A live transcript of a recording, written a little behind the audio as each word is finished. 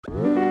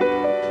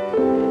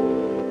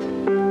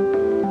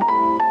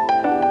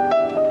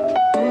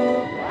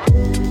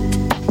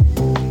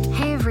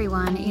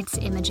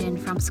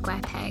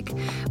Square Peg.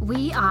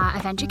 We are a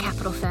venture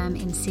capital firm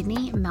in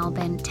Sydney,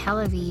 Melbourne, Tel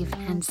Aviv,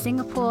 and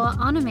Singapore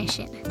on a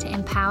mission to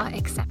empower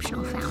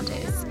exceptional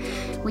founders.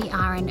 We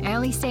are an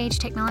early stage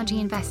technology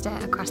investor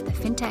across the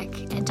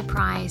fintech,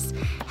 enterprise,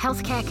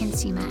 healthcare,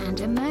 consumer, and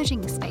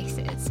emerging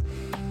spaces.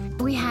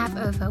 We have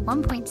over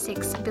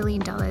 $1.6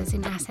 billion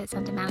in assets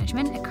under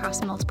management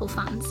across multiple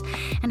funds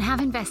and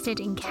have invested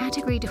in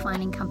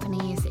category-defining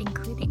companies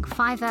including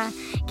Fiverr,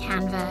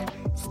 Canva,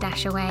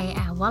 Stashaway,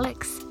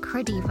 Wallix,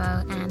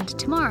 Credivo, and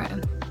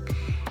Tomorrow.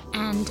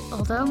 And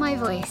although my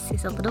voice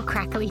is a little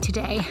crackly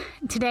today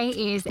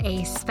is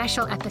a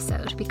special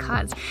episode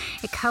because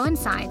it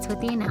coincides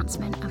with the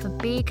announcement of a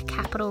big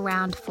capital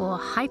round for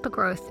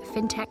hypergrowth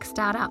fintech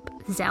startup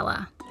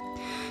Zeller.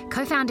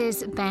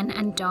 Co-founders Ben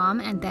and Dom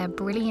and their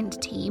brilliant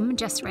team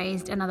just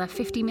raised another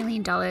 $50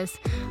 million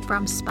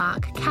from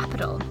Spark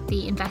Capital,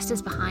 the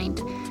investors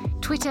behind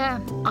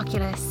Twitter,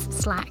 Oculus,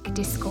 Slack,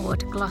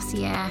 Discord,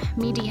 Glossier,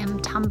 Medium,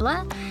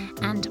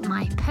 Tumblr, and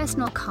my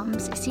personal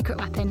comms secret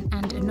weapon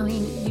and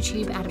annoying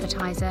YouTube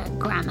advertiser,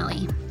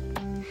 Grammarly.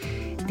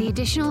 The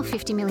additional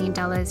 $50 million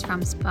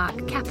from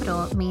Spark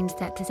Capital means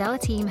that the Zeller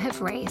team have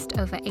raised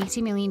over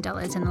 $80 million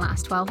in the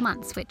last 12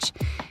 months, which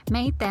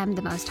made them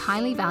the most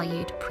highly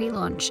valued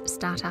pre-launch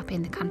startup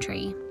in the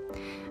country.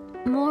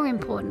 More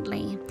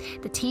importantly,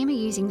 the team are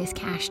using this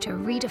cash to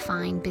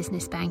redefine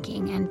business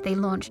banking, and they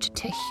launched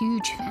to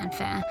huge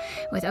fanfare,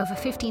 with over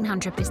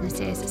 1,500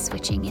 businesses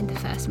switching in the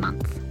first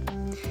month.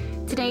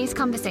 Today's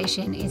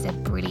conversation is a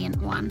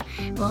brilliant one.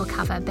 We'll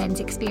cover Ben's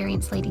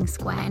experience leading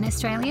Square in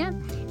Australia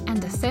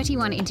and the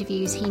 31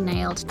 interviews he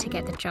nailed to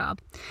get the job,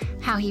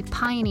 how he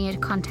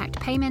pioneered contact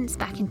payments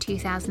back in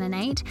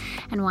 2008,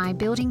 and why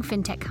building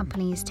fintech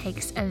companies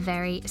takes a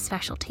very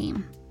special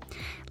team.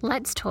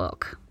 Let's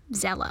talk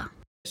Zeller.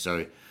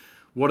 So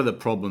what are the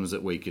problems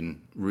that we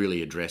can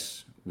really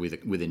address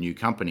with a new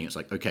company? It's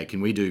like, okay, can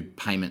we do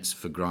payments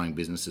for growing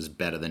businesses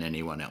better than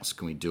anyone else?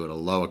 Can we do it at a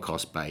lower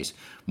cost base,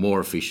 more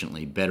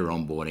efficiently, better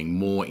onboarding,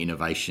 more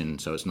innovation,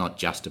 so it's not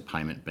just a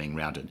payment being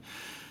routed?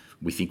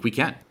 We think we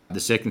can. The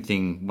second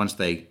thing, once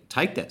they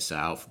take that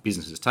sale,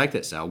 businesses take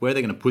that sale, where are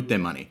they going to put their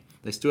money?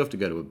 They still have to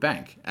go to a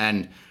bank.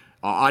 And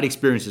I'd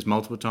experienced this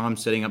multiple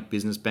times, setting up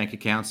business bank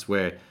accounts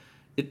where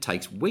it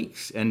takes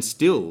weeks. And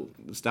still,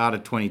 the start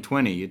of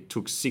 2020, it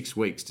took 6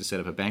 weeks to set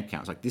up a bank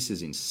account. It's like, this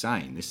is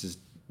insane. This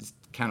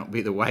cannot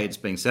be the way it's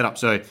being set up.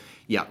 So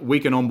yeah, we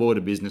can onboard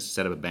a business,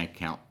 set up a bank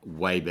account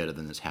way better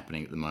than is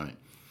happening at the moment.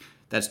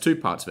 That's two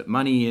parts of it.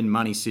 Money in,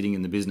 money sitting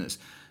in the business.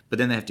 But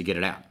then they have to get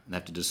it out. They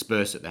have to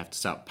disperse it. They have to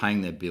start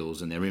paying their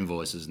bills and their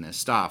invoices and their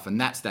staff. And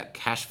that's that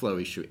cash flow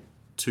issue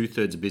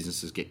 2/3 of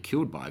businesses get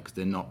killed by because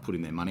they're not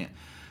putting their money in.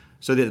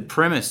 So the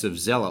premise of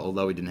Zeller,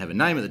 although we didn't have a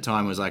name at the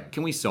time, was like,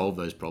 can we solve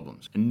those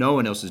problems? And no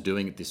one else is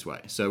doing it this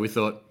way. So we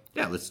thought,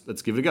 yeah,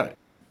 let's give it a go.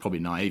 Probably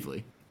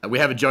naively. We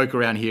have a joke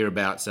around here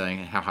about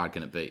saying, how hard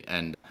can it be?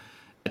 And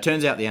it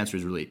turns out the answer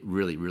is really,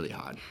 really, really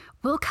hard.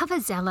 We'll cover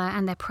Zeller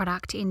and their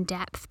product in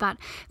depth, but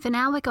for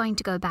now we're going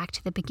to go back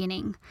to the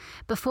beginning.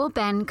 Before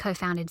Ben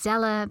co-founded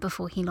Zeller,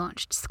 before he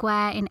launched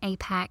Square in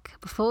APAC,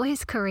 before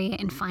his career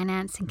in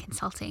finance and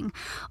consulting,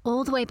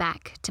 all the way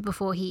back to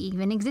before he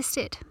even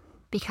existed.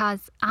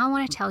 Because I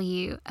want to tell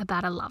you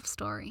about a love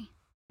story.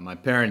 My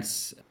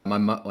parents,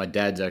 my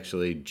dad's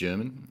actually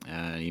German,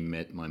 and he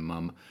met my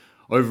mum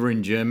over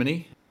in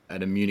Germany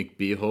at a Munich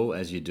beer hall,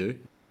 as you do,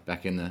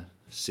 back in the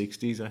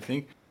 60s, I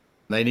think.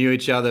 They knew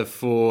each other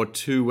for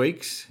 2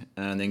 weeks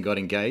and then got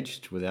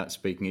engaged without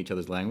speaking each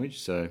other's language.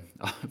 So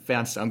I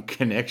found some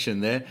connection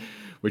there,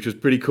 which was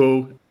pretty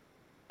cool.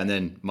 And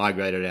then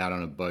migrated out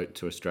on a boat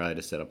to Australia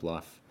to set up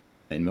life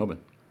in Melbourne.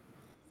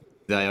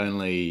 They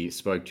only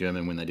spoke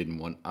German when they didn't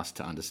want us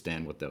to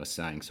understand what they were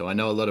saying. So I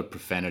know a lot of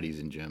profanities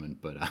in German,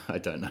 but I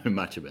don't know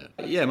much about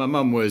it. Yeah, my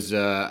mum was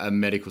a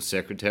medical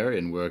secretary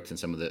and worked in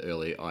some of the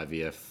early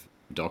IVF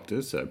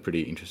doctors, so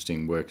pretty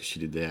interesting work she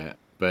did there.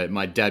 But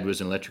my dad was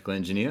an electrical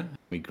engineer.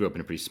 We grew up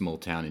in a pretty small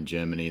town in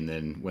Germany and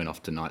then went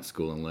off to night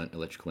school and learnt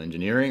electrical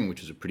engineering,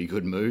 which was a pretty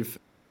good move.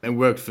 And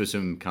worked for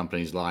some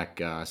companies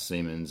like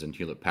Siemens and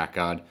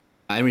Hewlett-Packard.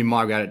 And we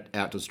migrated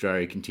out to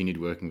Australia, continued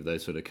working with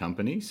those sort of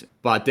companies.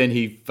 But then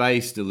he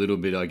faced a little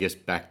bit, I guess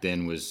back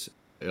then was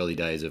early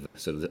days of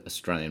sort of the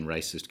Australian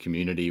racist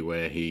community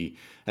where he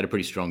had a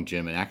pretty strong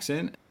German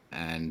accent.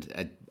 And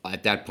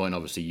at that point,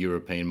 obviously,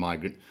 European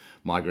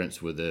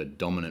migrants were the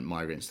dominant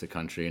migrants to the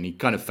country. And he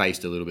kind of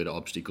faced a little bit of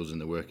obstacles in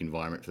the work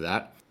environment for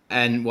that.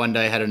 And one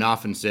day had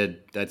enough and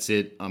said, that's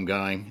it, I'm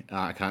going.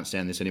 I can't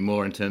stand this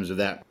anymore in terms of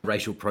that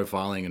racial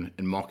profiling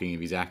and mocking of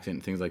his accent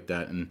and things like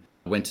that. And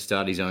went to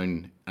start his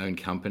own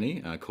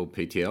company called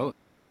PTL.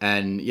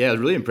 And yeah, it was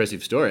a really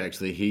impressive story,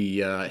 actually.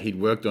 He'd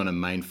worked on a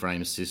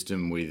mainframe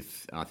system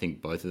with, I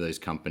think, both of those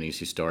companies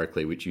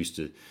historically, which used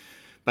to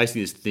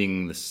basically this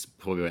thing that's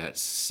probably about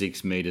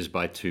 6 meters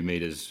by 2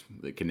 meters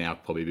that can now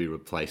probably be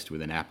replaced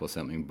with an app or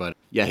something. But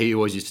yeah, he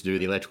always used to do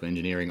the electrical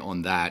engineering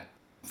on that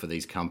for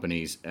these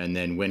companies. And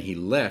then when he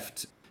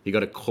left, he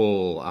got a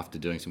call after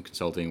doing some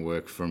consulting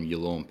work from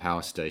Yallourn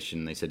Power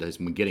Station. They said,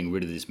 we're getting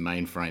rid of this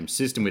mainframe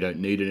system. We don't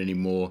need it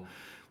anymore.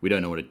 we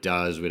don't know what it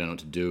does. We don't know what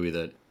to do with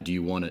it. Do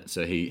you want it?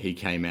 So he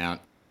came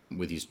out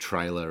with his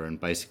trailer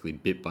and basically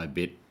bit by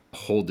bit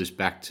hauled this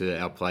back to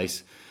our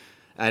place.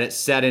 And it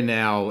sat in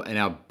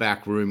our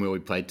back room where we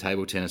played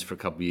table tennis for a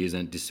couple of years,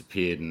 and it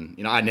disappeared.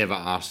 And, I never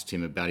asked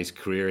him about his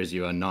career, as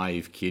you are a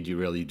naive kid, you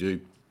really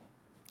do.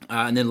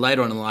 And then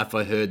later on in life,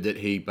 I heard that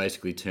he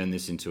basically turned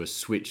this into a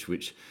switch,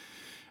 which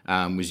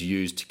was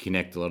used to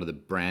connect a lot of the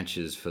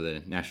branches for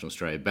the National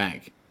Australia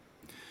Bank.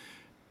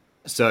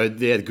 So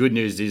the good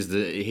news is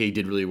that he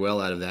did really well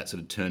out of that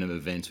sort of turn of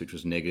events, which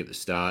was negative at the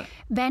start.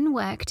 Ben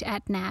worked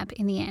at NAB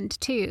in the end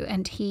too,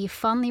 and he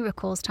fondly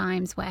recalls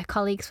times where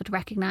colleagues would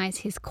recognise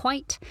his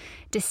quite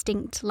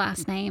distinct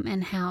last name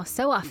and how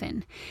so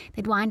often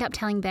they'd wind up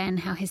telling Ben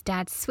how his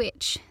dad's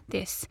Switch,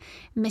 this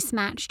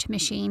mismatched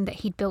machine that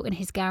he'd built in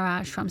his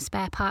garage from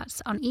spare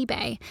parts on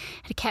eBay,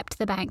 had kept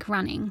the bank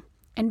running.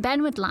 And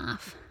Ben would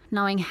laugh,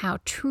 knowing how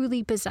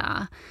truly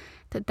bizarre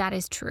that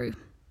is true.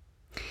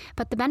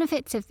 But the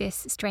benefits of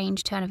this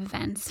strange turn of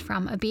events,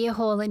 from a beer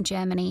hall in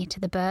Germany to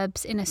the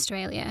burbs in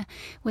Australia,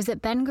 was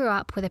that Ben grew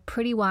up with a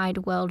pretty wide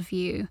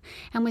worldview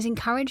and was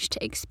encouraged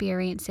to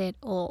experience it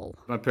all.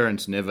 My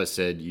parents never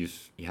said you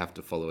have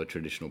to follow a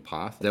traditional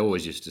path. They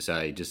always used to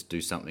say, just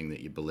do something that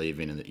you believe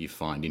in and that you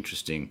find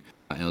interesting.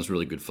 And it was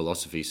really good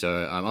philosophy.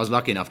 So I was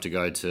lucky enough to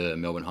go to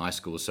Melbourne High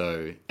School.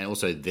 And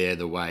also there,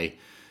 the way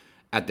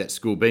at that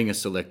school, being a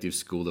selective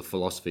school, the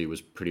philosophy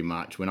was pretty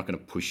much, we're not going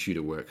to push you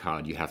to work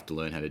hard. You have to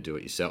learn how to do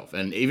it yourself.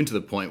 And even to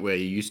the point where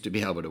you used to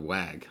be able to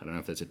wag. I don't know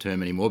if that's a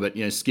term anymore, but,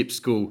 skip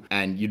school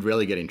and you'd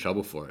rarely get in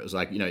trouble for it. It was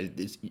like,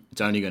 it's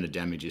only going to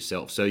damage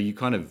yourself. So you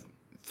kind of,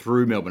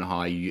 through Melbourne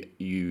High,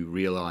 you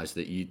realise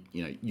that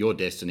your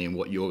destiny and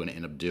what you're going to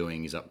end up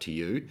doing is up to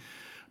you.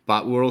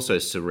 But we're also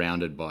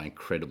surrounded by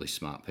incredibly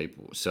smart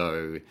people.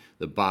 So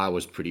the bar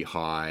was pretty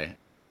high.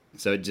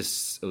 So it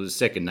was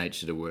second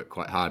nature to work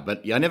quite hard.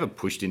 But I never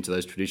pushed into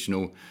those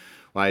traditional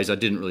ways. I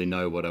didn't really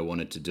know what I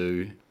wanted to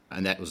do.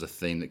 And that was a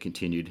theme that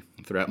continued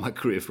throughout my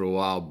career for a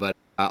while. But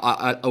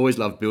I always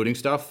loved building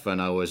stuff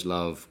and I always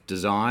loved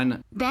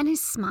design. Ben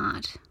is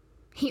smart.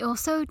 He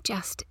also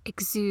just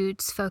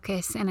exudes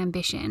focus and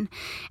ambition.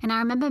 And I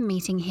remember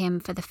meeting him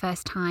for the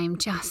first time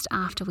just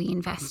after we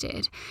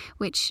invested,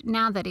 which,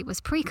 now that it was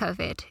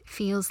pre-COVID,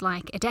 feels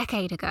like a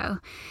decade ago.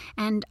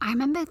 And I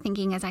remember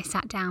thinking as I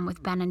sat down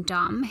with Ben and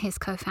Dom, his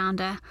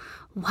co-founder,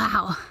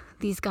 wow,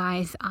 these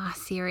guys are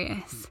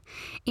serious,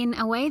 in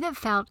a way that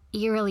felt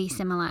eerily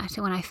similar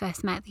to when I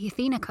first met the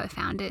Athena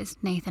co-founders,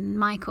 Nathan and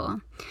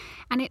Michael.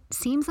 And it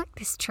seems like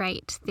this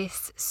trait,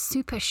 this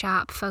super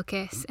sharp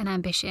focus and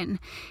ambition,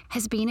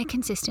 has been a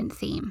consistent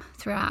theme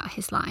throughout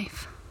his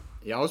life.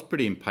 Yeah, I was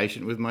pretty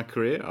impatient with my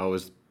career.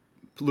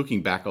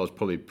 Looking back, I was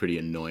probably pretty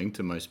annoying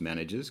to most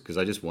managers because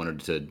I just wanted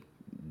to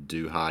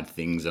do hard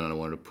things and I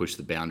wanted to push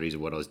the boundaries of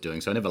what I was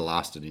doing. So I never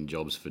lasted in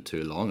jobs for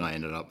too long. I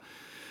ended up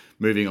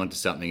moving on to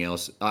something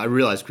else. I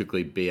realised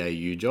quickly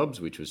BAU jobs,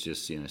 which was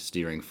just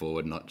steering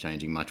forward, not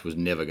changing much, was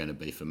never going to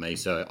be for me.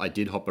 So I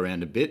did hop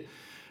around a bit.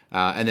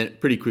 And then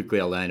pretty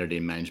quickly I landed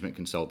in management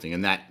consulting,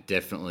 and that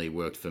definitely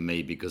worked for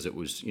me because it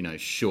was,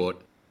 short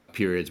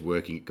periods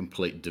working at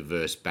complete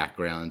diverse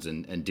backgrounds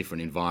and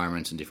different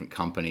environments and different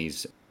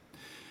companies.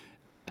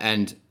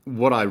 And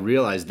what I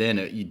realized then,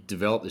 you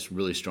develop this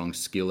really strong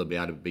skill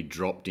about it, be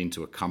dropped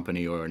into a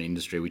company or an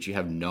industry which you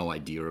have no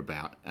idea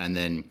about. And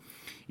then,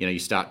 you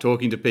start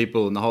talking to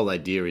people, and the whole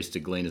idea is to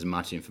glean as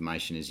much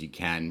information as you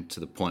can to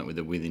the point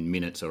where within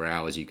minutes or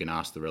hours you can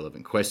ask the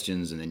relevant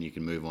questions, and then you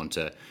can move on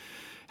to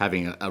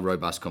having a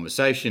robust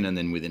conversation, and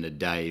then within a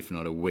day, if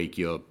not a week,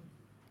 you're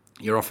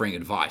offering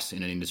advice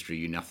in an industry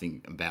you knew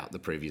nothing about the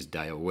previous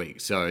day or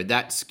week. So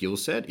that skill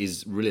set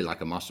is really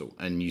like a muscle,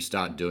 and you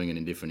start doing it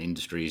in different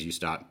industries, you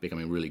start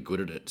becoming really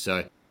good at it.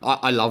 So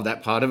I love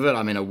that part of it.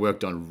 I mean, I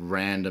worked on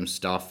random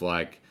stuff,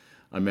 like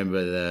I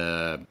remember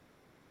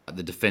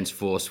the Defence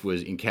Force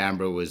was in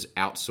Canberra was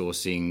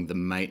outsourcing the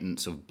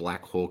maintenance of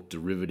Black Hawk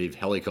derivative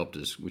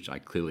helicopters, which I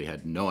clearly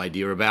had no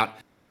idea about.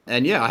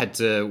 And I had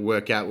to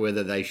work out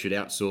whether they should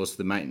outsource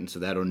the maintenance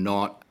of that or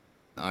not.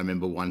 I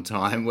remember one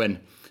time when I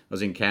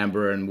was in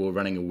Canberra and we were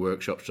running a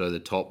workshop, so the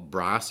top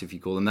brass, if you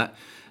call them that,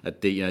 at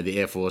the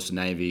Air Force,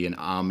 Navy and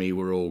Army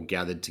were all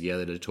gathered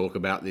together to talk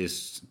about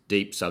this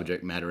deep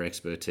subject matter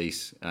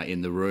expertise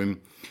in the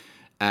room.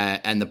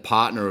 And the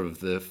partner of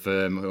the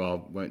firm, who I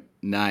won't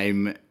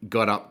name,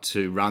 got up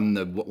to run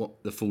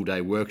the full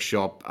day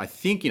workshop. I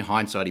think in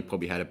hindsight he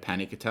probably had a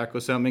panic attack or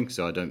something,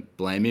 so I don't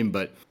blame him,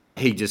 but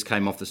he just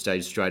came off the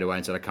stage straight away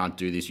and said, I can't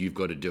do this, you've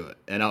got to do it.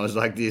 And I was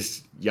like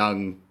this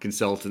young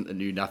consultant that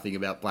knew nothing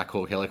about Black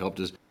Hawk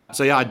helicopters.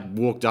 So I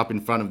walked up in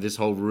front of this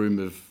whole room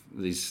of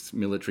these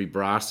military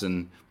brass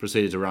and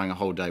proceeded to run a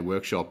whole day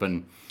workshop.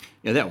 And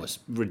that was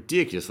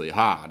ridiculously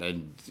hard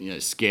and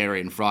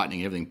scary and frightening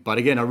and everything. But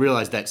again, I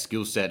realized that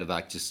skill set of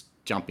like just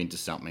jump into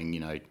something,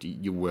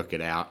 you work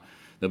it out.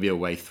 There'll be a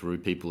way through.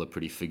 People are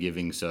pretty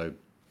forgiving. So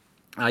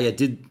I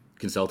did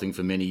consulting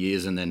for many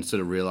years and then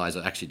sort of realized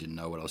I actually didn't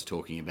know what I was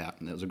talking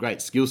about. And it was a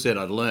great skill set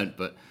I'd learnt,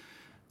 but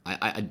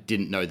I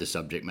didn't know the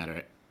subject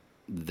matter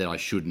that I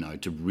should know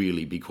to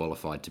really be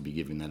qualified to be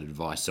giving that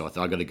advice. So I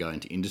thought I got to go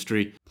into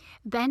industry.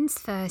 Ben's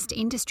first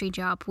industry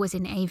job was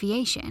in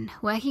aviation,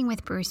 working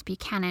with Bruce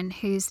Buchanan,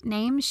 whose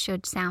name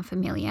should sound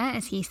familiar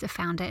as he's the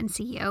founder and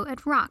CEO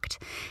at Rucked,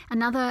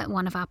 another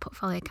one of our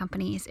portfolio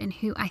companies, and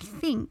who I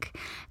think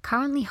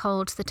currently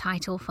holds the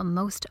title for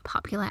most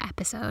popular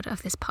episode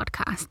of this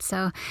podcast,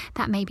 so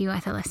that may be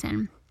worth a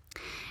listen.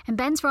 And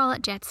Ben's role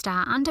at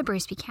Jetstar under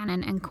Bruce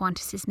Buchanan and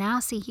Qantas's now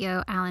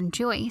CEO Alan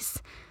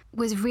Joyce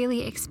was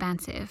really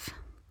expansive,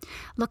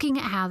 looking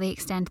at how they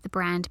extend the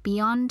brand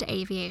beyond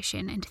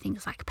aviation into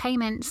things like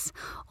payments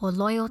or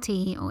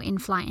loyalty or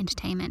in-flight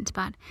entertainment.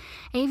 But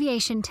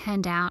aviation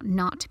turned out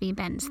not to be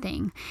Ben's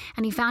thing,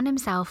 and he found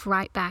himself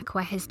right back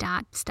where his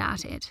dad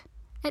started,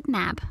 at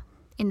NAB,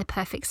 in the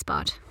perfect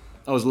spot.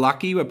 I was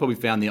lucky. I probably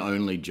found the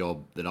only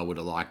job that I would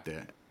have liked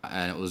there.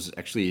 And it was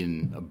actually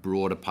in a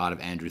broader part of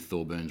Andrew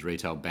Thorburn's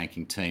retail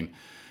banking team.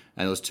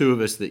 And there was two of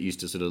us that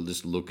used to sort of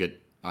just look at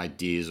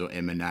ideas or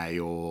M&A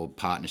or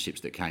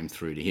partnerships that came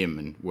through to him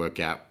and work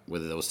out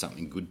whether there was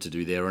something good to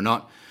do there or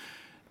not.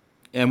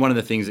 And one of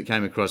the things that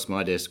came across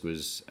my desk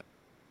was,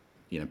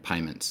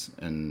 payments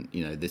and,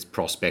 this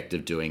prospect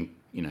of doing,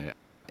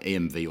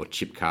 EMV or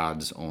chip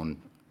cards in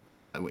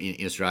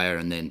Australia,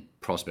 and then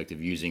prospect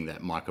of using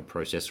that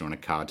microprocessor on a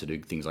card to do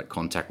things like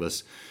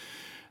contactless,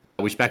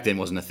 which back then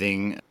wasn't a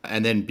thing.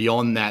 And then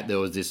beyond that, there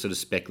was this sort of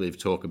speculative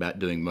talk about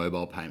doing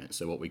mobile payments,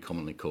 so what we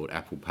commonly call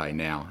Apple Pay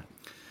now.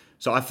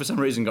 So I, for some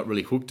reason, got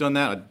really hooked on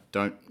that. I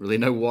don't really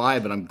know why,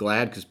 but I'm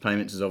glad because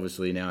payments is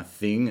obviously now a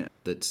thing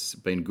that's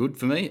been good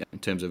for me in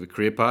terms of a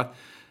career path.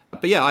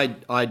 But yeah,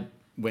 I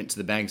went to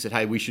the bank and said,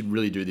 hey, we should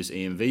really do this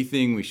EMV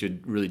thing. We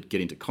should really get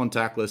into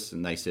contactless.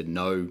 And they said,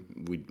 no,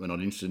 we're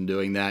not interested in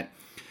doing that.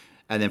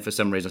 And then for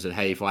some reason I said,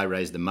 hey, if I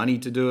raise the money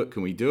to do it,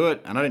 can we do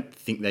it? And I don't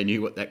think they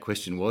knew what that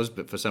question was,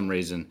 but for some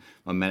reason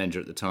my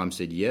manager at the time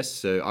said yes.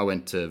 So I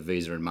went to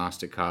Visa and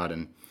MasterCard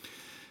and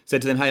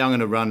said to them, hey, I'm going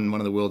to run one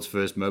of the world's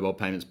first mobile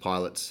payments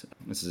pilots.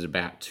 This is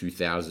about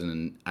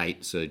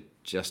 2008, so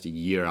just a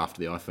year after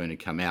the iPhone had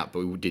come out,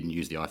 but we didn't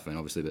use the iPhone,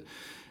 obviously.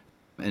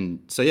 And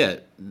so, yeah,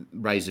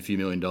 raised a few $1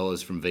 million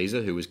from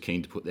Visa, who was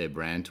keen to put their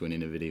brand to an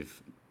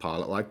innovative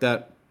pilot like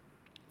that.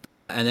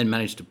 And then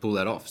managed to pull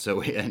that off. So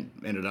we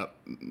ended up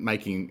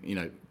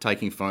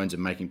taking phones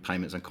and making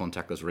payments on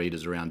contactless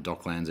readers around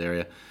Docklands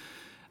area.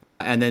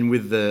 And then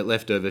with the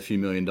leftover few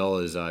 $1 million,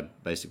 I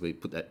basically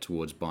put that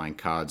towards buying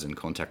cards and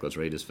contactless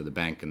readers for the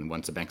bank. And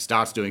once the bank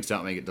starts doing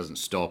something, it doesn't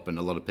stop. And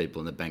a lot of people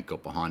in the bank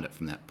got behind it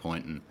from that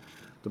point and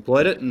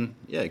deployed it. And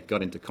yeah,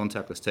 got into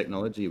contactless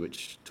technology,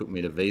 which took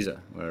me to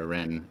Visa, where I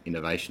ran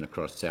innovation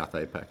across South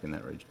APAC in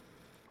that region.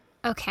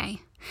 Okay,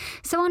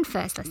 so on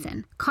first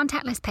listen,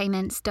 contactless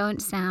payments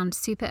don't sound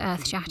super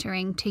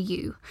earth-shattering to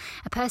you,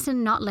 a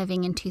person not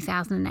living in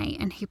 2008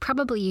 and who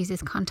probably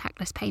uses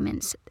contactless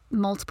payments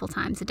multiple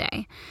times a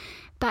day.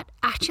 But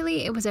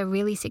actually it was a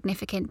really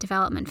significant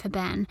development for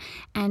Ben,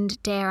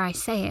 and dare I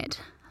say it,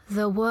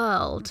 the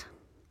world.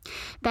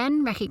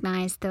 Ben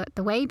recognised that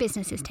the way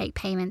businesses take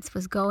payments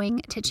was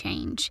going to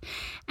change,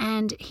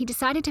 and he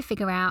decided to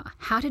figure out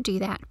how to do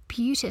that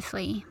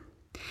beautifully.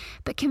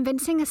 But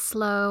convincing a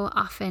slow,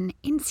 often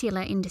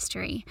insular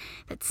industry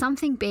that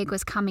something big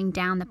was coming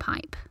down the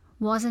pipe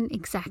wasn't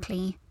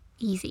exactly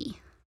easy.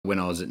 When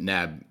I was at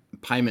NAB,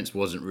 payments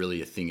wasn't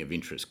really a thing of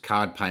interest.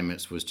 Card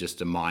payments was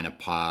just a minor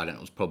part, and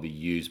it was probably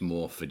used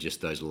more for just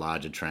those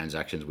larger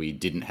transactions where you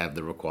didn't have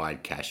the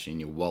required cash in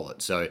your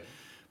wallet.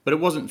 But it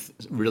wasn't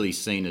really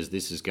seen as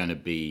this is going to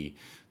be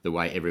the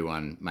way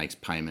everyone makes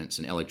payments,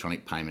 and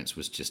electronic payments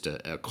was just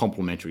a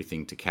complementary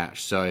thing to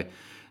cash. So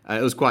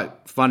it was quite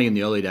funny in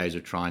the early days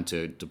of trying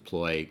to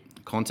deploy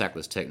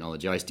contactless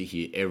technology. I used to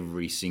hear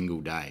every single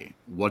day,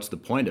 what's the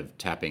point of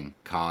tapping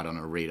card on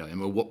a reader?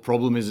 And what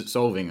problem is it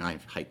solving? I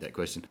hate that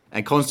question.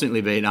 And constantly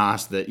being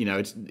asked that,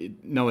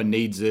 no one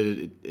needs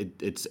it.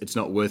 It's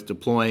not worth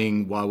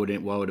deploying. Why would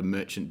a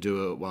merchant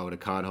do it? Why would a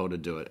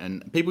cardholder do it?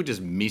 And people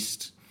just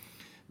missed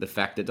the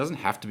fact that it doesn't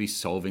have to be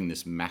solving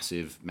this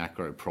massive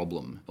macro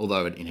problem,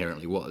 although it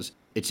inherently was.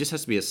 It just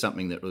has to be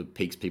something that really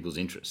piques people's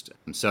interest.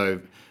 And so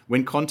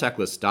when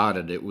contactless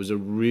started, it was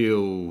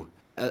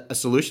a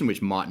solution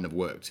which mightn't have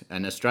worked.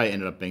 And Australia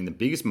ended up being the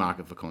biggest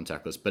market for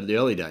contactless. But in the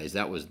early days,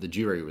 the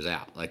jury was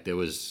out.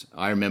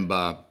 I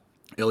remember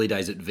early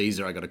days at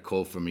Visa, I got a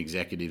call from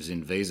executives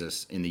in Visa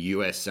in the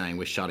US saying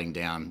we're shutting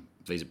down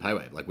Visa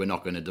PayWave. We're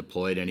not going to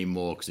deploy it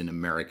anymore because in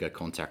America,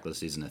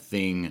 contactless isn't a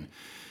thing.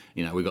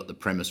 And we got the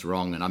premise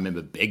wrong. And I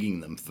remember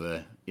begging them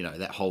for,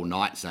 that whole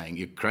night saying,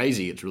 you're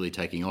crazy, it's really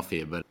taking off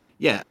here. But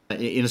yeah,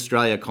 in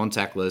Australia,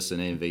 contactless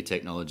and EMV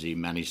technology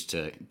managed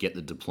to get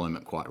the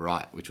deployment quite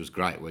right, which was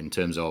great in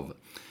terms of,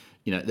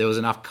 there was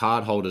enough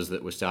card holders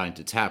that were starting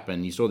to tap.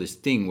 And you saw this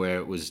thing where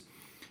it was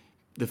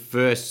the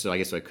first, so I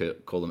guess I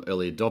could call them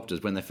early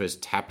adopters, when they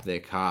first tapped their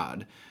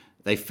card,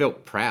 they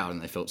felt proud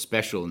and they felt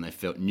special and they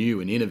felt new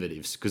and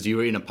innovative because you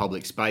were in a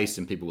public space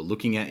and people were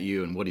looking at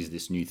you and what is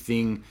this new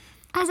thing?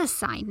 As a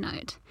side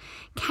note,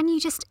 can you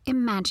just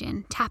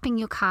imagine tapping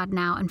your card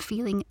now and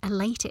feeling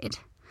elated,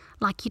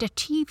 like you'd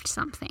achieved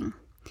something?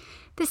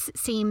 This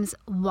seems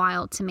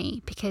wild to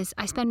me because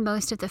I spend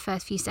most of the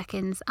first few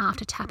seconds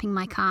after tapping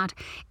my card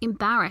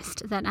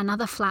embarrassed that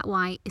another flat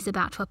white is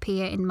about to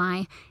appear in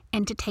my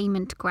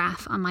entertainment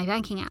graph on my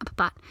banking app.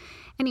 But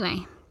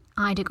anyway,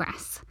 I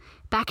digress.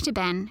 Back to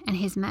Ben and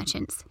his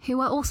merchants, who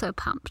were also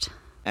pumped.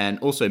 And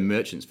also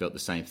merchants felt the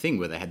same thing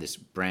where they had this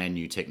brand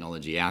new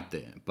technology out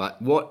there.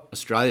 But what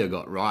Australia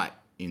got right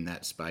in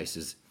that space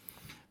is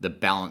the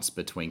balance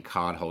between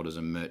cardholders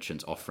and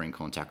merchants offering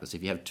contactless.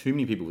 If you have too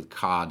many people with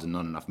cards and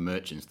not enough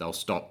merchants, they'll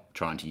stop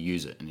trying to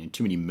use it. And in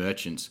too many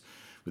merchants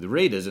with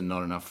readers and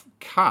not enough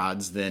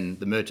cards, then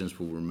the merchants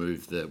will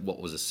remove what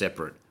was a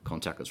separate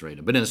contactless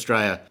reader. But in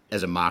Australia,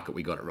 as a market,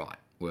 we got it right,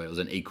 where it was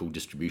an equal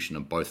distribution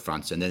on both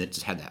fronts. And then it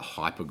just had that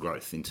hyper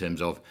growth in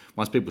terms of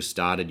once people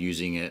started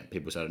using it,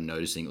 people started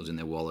noticing it was in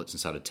their wallets and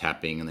started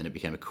tapping, and then it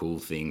became a cool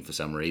thing for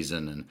some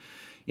reason. And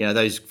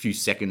those few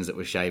seconds that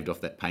were shaved off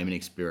that payment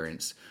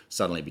experience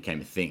suddenly became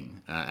a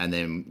thing. And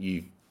then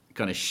you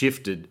kind of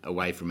shifted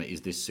away from it,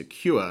 is this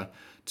secure,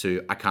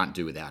 to I can't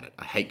do without it.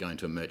 I hate going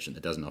to a merchant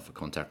that doesn't offer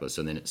contactless.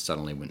 And then it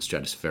suddenly went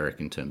stratospheric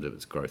in terms of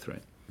its growth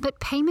rate.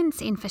 But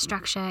payments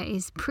infrastructure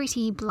is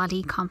pretty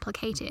bloody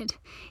complicated,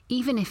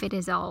 even if it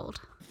is old.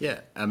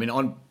 Yeah, I mean,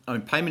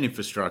 payment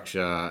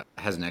infrastructure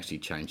hasn't actually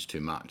changed too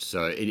much.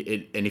 So,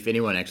 and if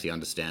anyone actually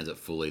understands it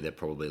fully, they're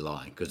probably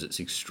lying because it's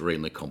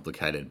extremely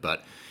complicated.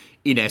 But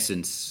in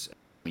essence,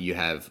 you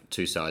have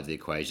two sides of the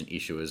equation: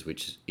 issuers,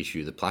 which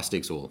issue the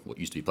plastics or what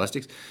used to be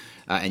plastics,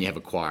 and you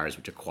have acquirers,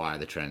 which acquire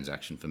the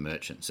transaction for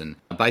merchants. And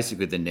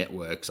basically the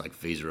networks like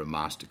Visa or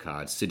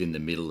MasterCard sit in the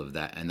middle of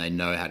that, and they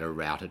know how to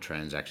route a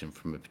transaction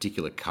from a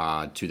particular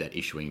card to that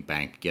issuing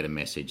bank, get a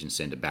message and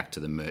send it back to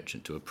the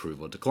merchant to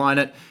approve or decline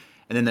it.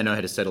 And then they know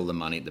how to settle the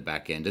money at the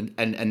back end.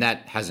 And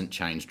that hasn't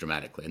changed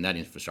dramatically. And that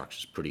infrastructure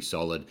is pretty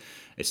solid.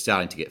 It's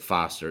starting to get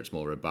faster. It's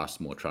more robust,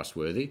 more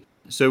trustworthy.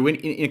 So when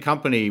in a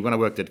company, when I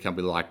worked at a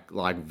company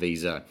like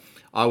Visa,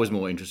 I was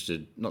more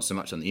interested not so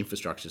much on the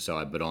infrastructure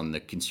side, but on the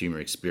consumer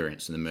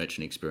experience and the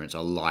merchant experience. I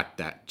liked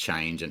that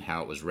change and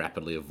how it was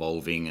rapidly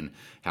evolving and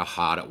how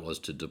hard it was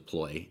to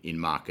deploy in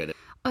market.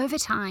 Over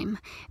time,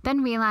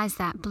 Ben realised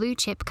that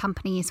blue-chip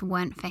companies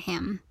weren't for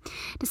him.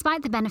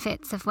 Despite the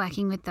benefits of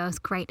working with those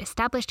great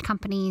established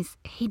companies,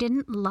 he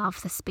didn't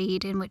love the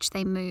speed in which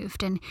they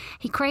moved, and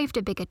he craved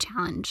a bigger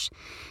challenge.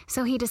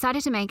 So he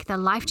decided to make the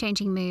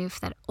life-changing move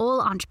that all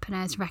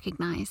entrepreneurs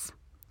recognise: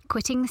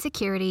 quitting the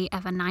security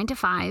of a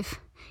 9-to-5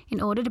 in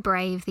order to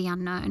brave the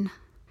unknown.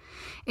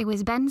 It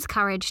was Ben's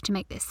courage to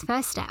make this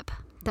first step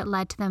that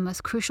led to the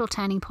most crucial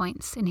turning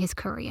points in his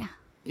career.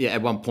 Yeah,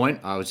 at one point,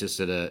 I was just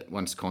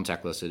once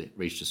contactless had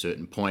reached a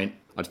certain point,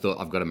 I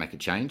thought I've got to make a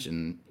change.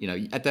 And,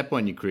 at that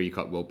point in your career, you're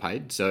quite well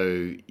paid.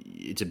 So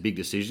it's a big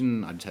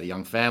decision. I just had a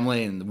young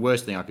family, and the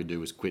worst thing I could do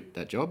was quit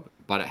that job.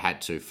 But I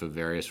had to for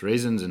various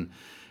reasons. And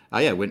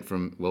went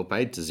from well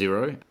paid to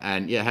zero.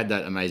 And had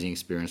that amazing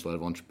experience a lot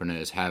of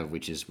entrepreneurs have,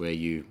 which is where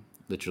you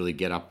literally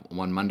get up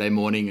one Monday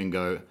morning and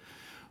go,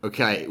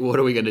 okay, what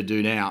are we going to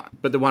do now?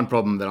 But the one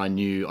problem that I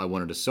knew I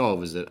wanted to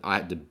solve is that I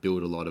had to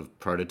build a lot of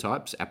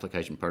prototypes,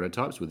 application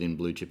prototypes within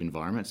blue chip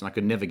environments, and I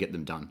could never get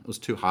them done. It was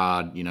too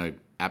hard.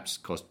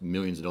 Apps cost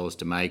millions of dollars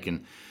to make,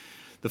 and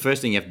the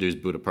first thing you have to do is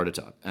build a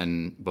prototype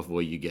and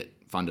before you get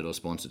funded or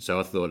sponsored. So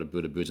I thought I'd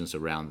build a business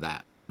around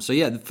that.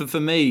 So for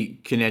me,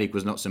 Kinetic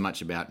was not so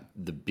much about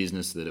the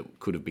business that it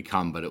could have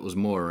become, but it was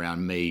more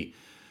around me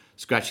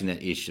scratching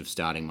that itch of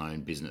starting my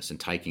own business and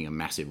taking a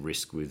massive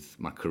risk with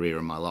my career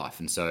and my life.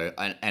 And so,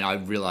 and I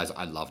realized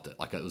I loved it.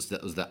 Like it was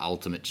the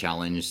ultimate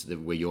challenge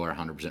where you're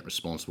 100%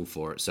 responsible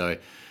for it. So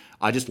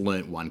I just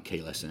learnt one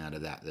key lesson out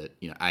of that,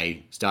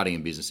 starting a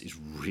business is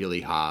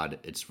really hard.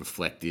 It's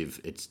reflective.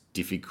 It's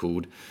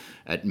difficult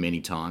at many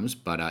times,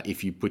 but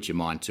if you put your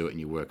mind to it and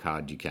you work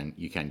hard, you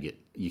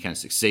can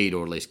succeed,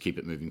 or at least keep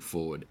it moving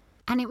forward.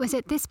 And it was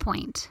at this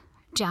point,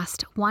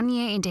 just 1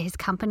 year into his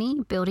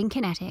company, building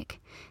Kinetic,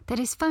 that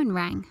his phone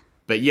rang.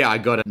 But I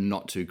got a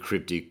not too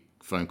cryptic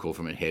phone call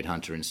from a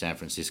headhunter in San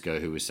Francisco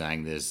who was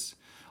saying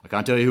I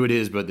can't tell you who it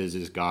is, but there's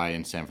this guy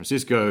in San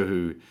Francisco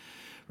who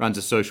runs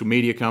a social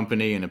media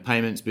company and a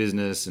payments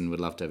business and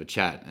would love to have a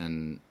chat.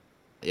 And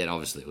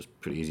obviously it was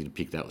pretty easy to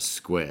pick. That was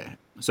Square.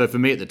 So for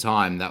me at the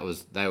time,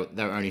 they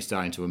were only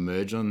starting to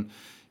emerge on,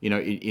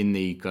 in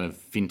the kind of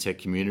fintech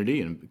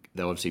community, and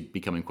they were obviously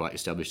becoming quite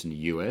established in the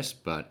US,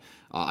 but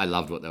I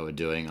loved what they were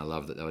doing. I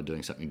loved that they were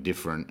doing something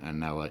different,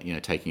 and they were,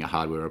 taking a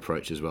hardware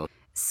approach as well.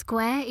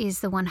 Square is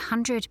the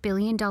 $100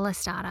 billion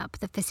startup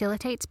that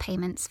facilitates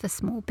payments for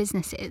small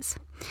businesses.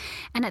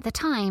 And at the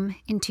time,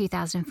 in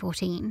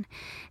 2014,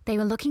 they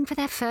were looking for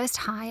their first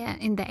hire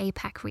in the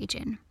APAC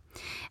region.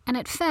 And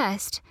at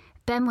first,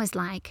 Ben was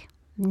like,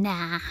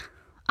 nah,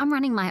 I'm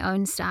running my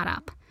own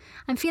startup.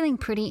 I'm feeling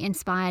pretty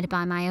inspired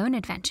by my own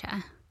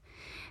adventure.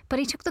 But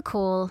he took the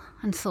call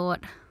and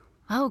thought,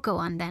 oh, go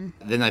on then.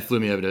 Then they flew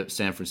me over to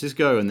San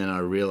Francisco, and then I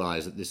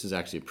realized that this is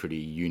actually a pretty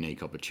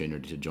unique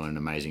opportunity to join an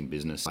amazing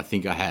business. I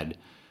think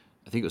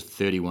it was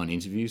 31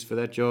 interviews for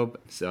that job.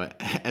 So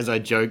as I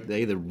joked,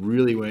 they either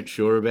really weren't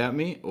sure about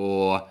me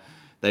or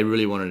they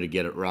really wanted to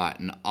get it right.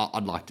 And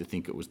I'd like to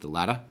think it was the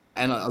latter.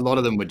 And a lot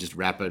of them were just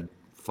rapid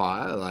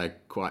fire,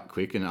 like quite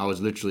quick. And I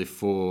was literally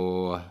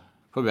for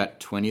probably about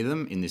 20 of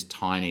them in this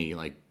tiny,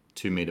 like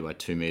 2 meter by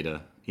 2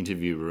 meter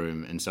interview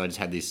room. And so I just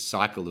had this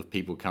cycle of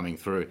people coming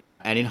through.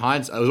 And in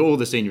hindsight, it was all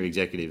the senior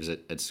executives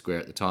at Square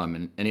at the time.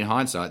 And in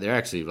hindsight, they're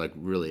actually like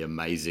really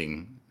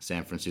amazing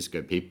San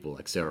Francisco people,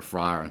 like Sarah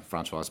Fryer and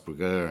Francois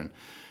Bruguer.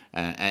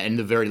 And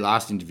the very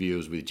last interview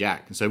was with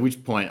Jack. And so at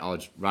which point I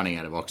was running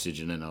out of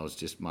oxygen and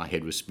my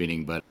head was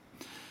spinning. But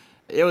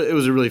it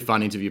was a really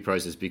fun interview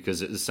process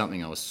because it was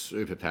something I was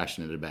super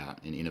passionate about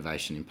in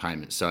innovation in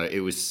payments. So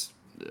it was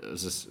a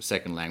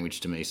second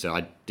language to me. So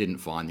I didn't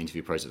find the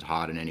interview process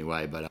hard in any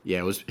way. But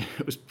it was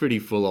pretty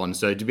full on.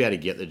 So to be able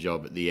to get the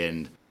job at the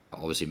end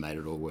obviously made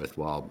it all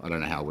worthwhile. I don't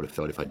know how I would have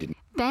felt if I didn't.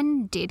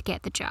 Ben did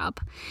get the job.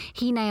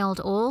 He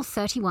nailed all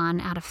 31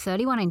 out of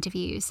 31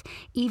 interviews,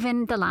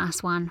 even the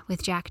last one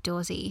with Jack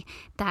Dorsey,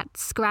 that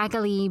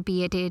scraggly,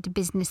 bearded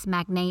business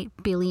magnate,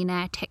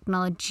 billionaire,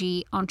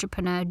 technology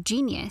entrepreneur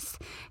genius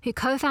who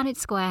co-founded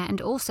Square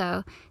and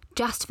also,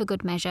 just for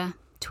good measure,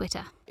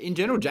 Twitter. In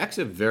general, Jack's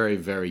a very,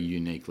 very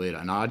unique leader,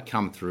 and I'd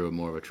come through a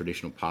more of a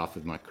traditional path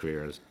with my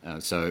career.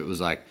 So it was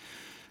like,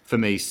 for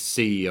me,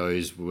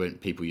 CEOs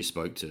weren't people you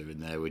spoke to,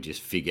 and they were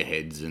just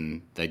figureheads,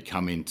 and they'd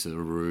come into the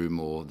room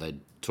or they'd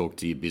talk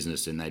to your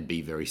business and they'd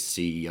be very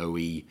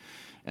CEO-y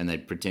and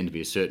they'd pretend to be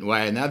a certain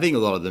way. And I think a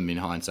lot of them, in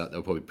hindsight, they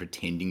were probably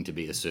pretending to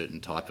be a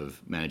certain type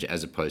of manager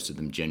as opposed to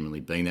them genuinely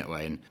being that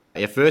way. And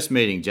our first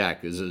meeting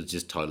Jack, it was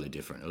just totally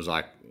different. It was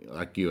like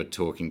you were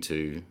talking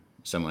to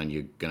someone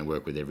you're going to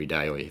work with every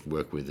day or you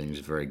work with, and he was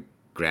very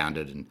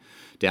grounded and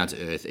down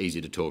to earth, easy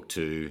to talk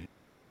to.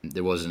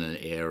 There wasn't an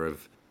air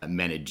of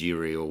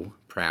managerial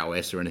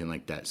prowess or anything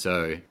like that.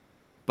 So,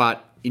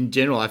 but in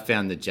general, I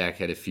found that Jack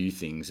had a few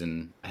things,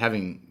 and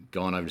having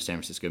gone over to San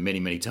Francisco many,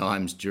 many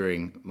times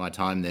during my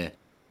time there,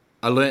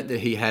 I learnt that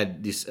he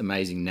had this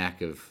amazing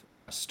knack of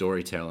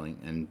storytelling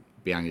and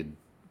being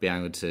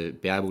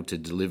able to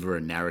deliver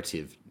a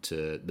narrative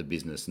to the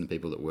business and the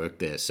people that work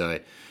there. So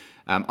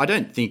I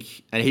don't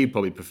think, and he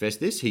probably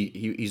professed this,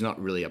 he's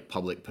not really a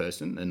public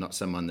person and not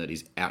someone that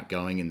is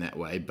outgoing in that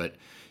way, but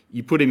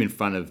you put him in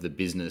front of the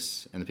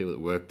business and the people that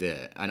work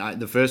there. And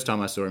the first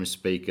time I saw him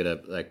speak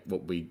at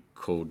what we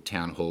called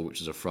Town Hall,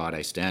 which is a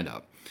Friday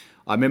stand-up,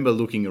 I remember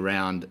looking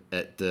around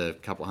at the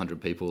couple hundred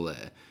people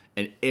there,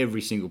 and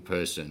every single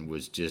person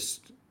was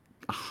just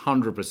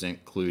 100%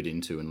 clued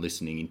into and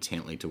listening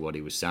intently to what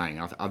he was saying.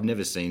 I've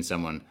never seen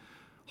someone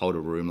hold a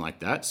room like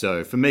that.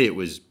 So for me, it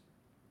was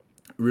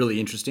really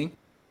interesting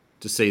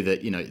to see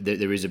that,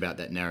 there is about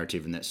that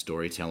narrative and that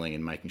storytelling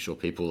and making sure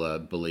people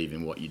believe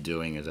in what you're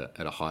doing at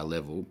a high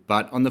level.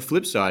 But on the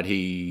flip side,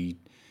 he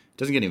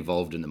doesn't get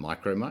involved in the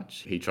micro much.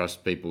 He trusts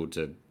people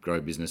to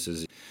grow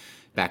businesses.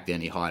 Back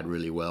then, he hired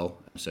really well,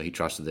 so he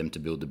trusted them to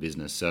build the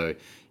business. So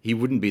he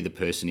wouldn't be the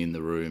person in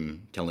the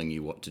room telling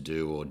you what to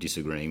do or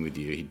disagreeing with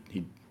you.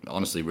 He'd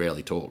honestly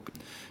rarely talk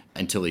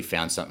until he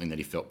found something that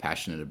he felt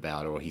passionate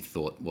about or he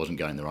thought wasn't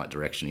going the right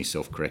direction. He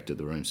self-corrected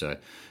the room.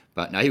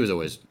 But no, he was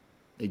always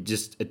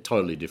just a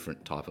totally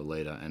different type of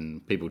leader.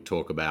 And people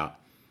talk about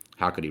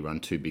how could he run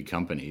two big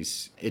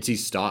companies. It's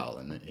his style,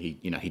 and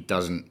he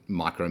doesn't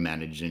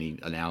micromanage, and he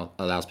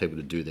allows people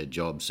to do their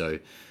job. So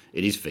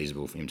it is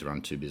feasible for him to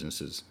run two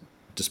businesses,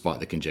 despite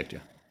the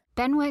conjecture.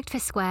 Ben worked for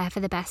Square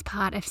for the best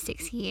part of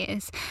 6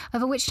 years,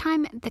 over which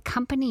time the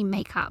company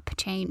makeup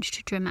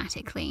changed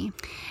dramatically.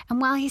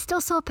 And while he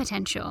still saw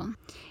potential,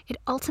 it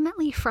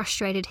ultimately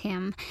frustrated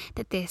him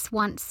that this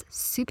once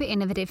super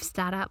innovative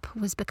startup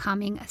was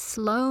becoming a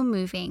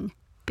slow-moving,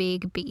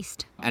 big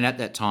beast. And at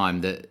that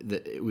time,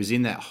 it was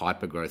in that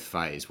hyper-growth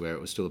phase where it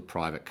was still a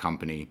private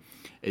company.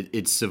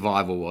 Its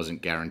survival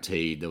wasn't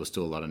guaranteed. There was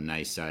still a lot of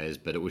naysayers,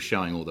 but it was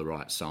showing all the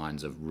right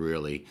signs of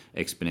really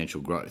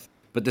exponential growth.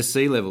 But the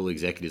C-level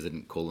executives, they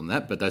didn't call them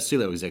that, but those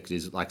C-level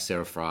executives like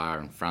Sarah Fryer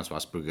and Francois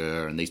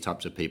Bruguer and these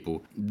types of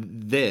people,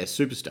 they're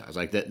superstars.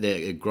 Like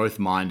they're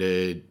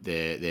growth-minded,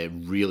 they're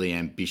really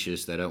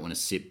ambitious, they don't want to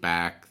sit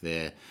back,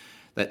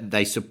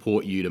 they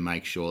support you to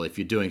make sure if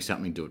you're doing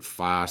something, do it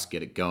fast,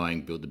 get it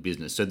going, build the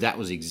business. So that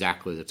was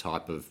exactly the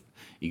type of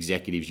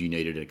executives you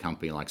needed at a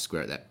company like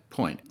Square at that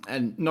point.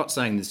 And not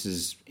saying this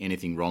is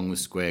anything wrong with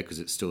Square because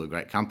it's still a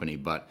great company,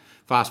 but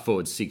fast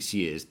forward 6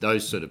 years,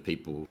 those sort of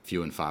people,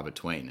 few and far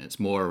between. It's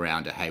more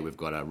around hey, we've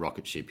got a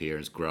rocket ship here,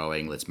 it's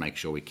growing, let's make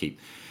sure we keep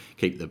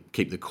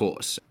the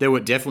course. There were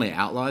definitely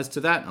outliers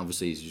to that.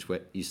 Obviously, it's just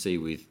what you see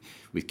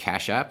with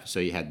Cash App. So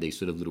you had these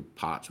sort of little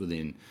parts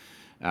within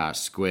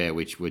Square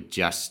which were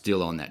just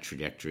still on that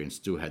trajectory and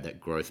still had that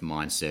growth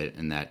mindset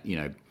and that,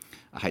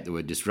 I hate the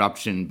word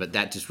disruption, but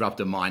that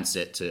disruptor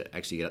mindset to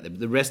actually get out there. But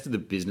the rest of the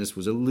business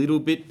was a little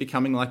bit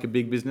becoming like a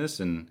big business,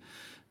 and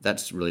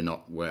that's really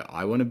not where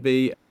I want to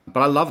be.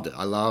 But I loved it.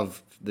 I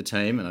loved the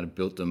team, and I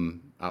built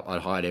them up. I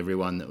hired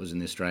everyone that was in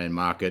the Australian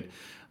market.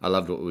 I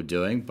loved what we were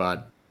doing,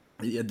 but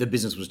the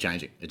business was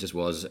changing. It just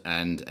was.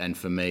 And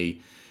for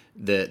me,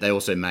 they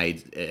also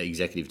made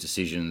executive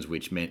decisions,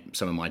 which meant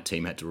some of my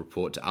team had to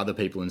report to other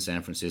people in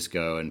San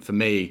Francisco. And for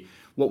me,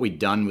 what we'd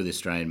done with the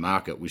Australian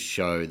market was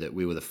show that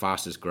we were the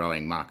fastest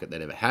growing market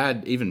they'd ever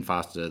had, even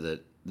faster than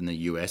the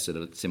US at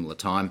a similar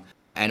time.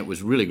 And it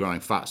was really growing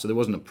fast. So there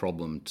wasn't a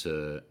problem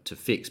to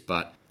fix.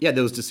 But yeah,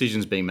 there was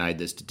decisions being made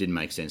that didn't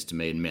make sense to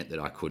me and meant that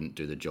I couldn't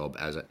do the job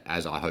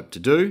as I hoped to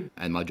do.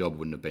 And my job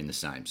wouldn't have been the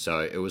same. So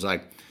it was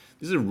like,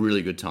 this is a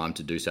really good time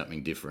to do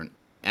something different.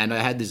 And I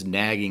had this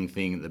nagging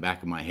thing at the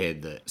back of my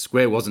head that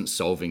Square wasn't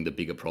solving the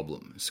bigger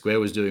problem. Square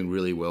was doing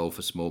really well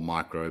for small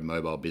micro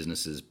mobile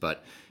businesses,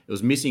 but it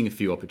was missing a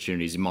few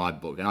opportunities in my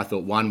book. And I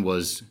thought one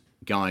was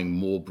going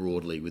more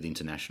broadly with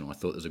international. I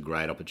thought there was a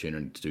great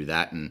opportunity to do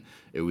that, and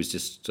it was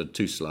just sort of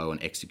too slow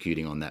in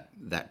executing on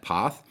that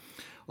path.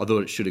 I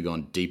thought it should have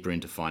gone deeper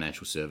into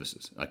financial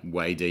services, like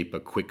way deeper,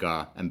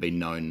 quicker, and be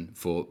known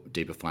for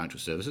deeper financial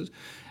services,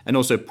 and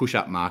also push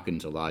up market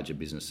into larger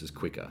businesses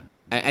quicker.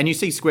 And you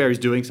see Square is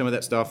doing some of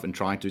that stuff and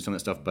trying to do some of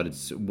that stuff, but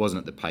it wasn't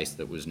at the pace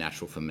that was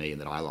natural for me and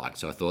that I liked.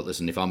 So I thought,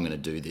 listen, if I'm going to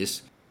do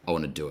this, I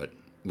want to do it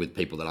with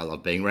people that I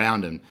love being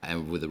around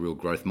and with a real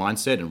growth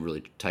mindset and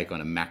really take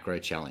on a macro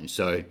challenge.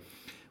 So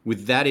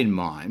with that in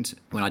mind,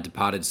 when I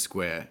departed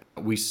Square,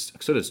 we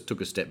sort of took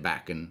a step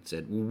back and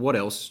said,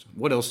 well,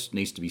 what else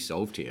needs to be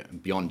solved here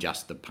beyond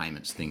just the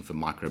payments thing for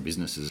micro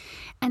businesses?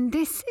 And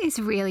this is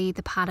really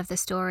the part of the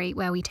story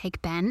where we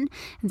take Ben,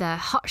 the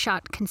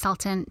hotshot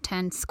consultant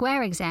turned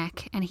Square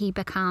exec, and he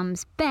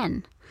becomes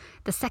Ben,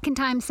 the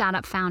second-time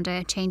startup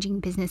founder changing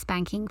business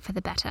banking for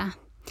the better.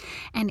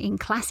 And in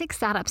classic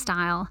startup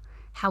style,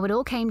 how it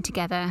all came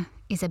together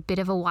is a bit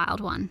of a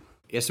wild one.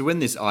 Yeah, so when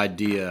this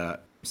idea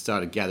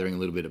started gathering a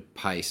little bit of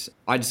pace,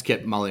 I just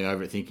kept mulling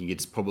over it thinking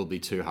it's probably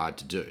too hard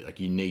to do. Like,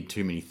 you need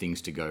too many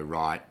things to go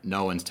right.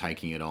 No one's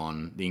taking it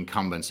on. The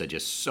incumbents are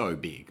just so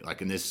big.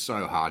 And they're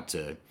so hard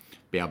to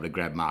be able to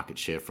grab market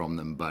share from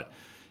them. But,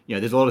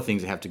 there's a lot of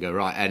things that have to go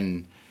right.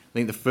 And I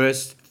think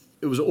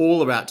it was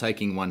all about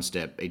taking one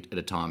step at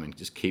a time and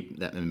just keep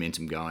that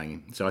momentum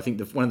going. So I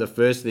think one of the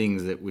first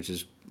things which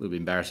is a little bit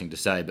embarrassing to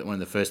say, but one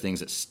of the first things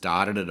that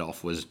started it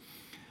off was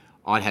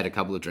I'd had a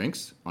couple of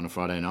drinks on a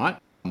Friday night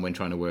when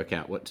trying to work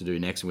out what to do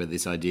next and whether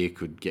this idea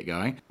could get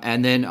going.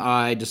 And then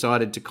I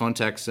decided to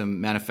contact some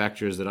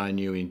manufacturers that I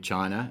knew in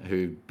China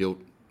who built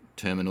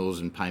terminals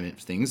and payment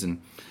things.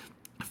 And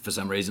for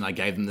some reason, I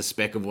gave them the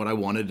spec of what I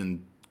wanted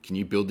and, can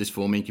you build this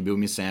for me? Can you build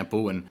me a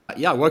sample? And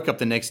I woke up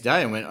the next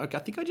day and went, okay, I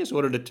think I just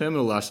ordered a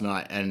terminal last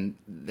night. And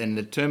then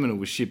the terminal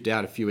was shipped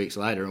out a few weeks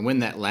later. And when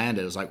that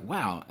landed, I was like,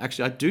 wow,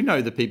 actually, I do know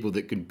the people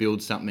that could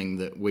build something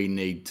that we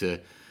need to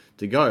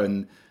go.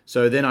 And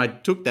so then I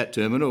took that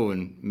terminal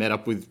and met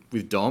up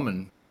with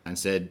Dom and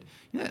said,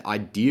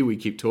 idea we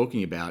keep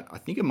talking about, I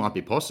think it might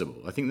be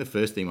possible. I think the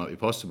first thing might be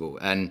possible.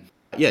 And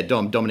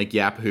Dominic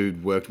Yap,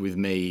 who'd worked with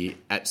me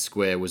at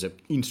Square, was an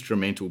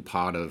instrumental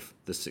part of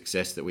the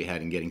success that we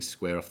had in getting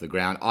Square off the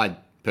ground. I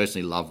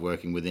personally love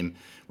working with him.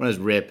 One of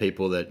those rare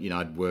people that,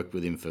 I'd worked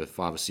with him for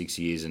 5 or 6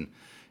 years and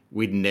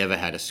we'd never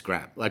had a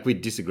scrap.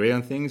 We'd disagree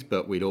on things,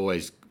 but we'd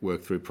always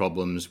work through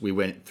problems. We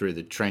went through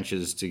the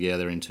trenches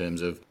together in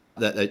terms of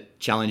the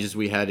challenges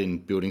we had in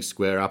building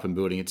Square up and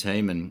building a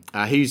team. And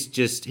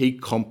he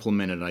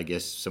complemented, I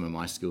guess, some of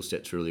my skill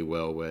sets really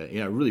well, where,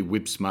 a really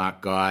whip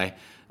smart guy,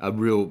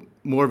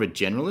 more of a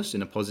generalist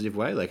in a positive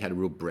way, had a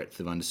real breadth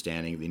of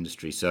understanding of the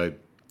industry. So,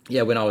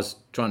 when I was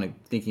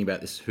thinking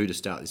about who to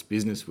start this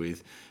business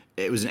with,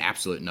 it was an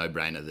absolute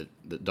no-brainer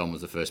that Dom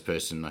was the first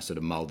person I sort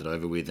of mulled it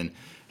over with. And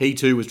he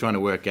too was trying to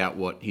work out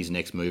what his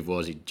next move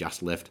was. He'd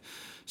just left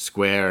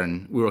Square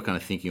and we were all kind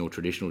of thinking all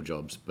traditional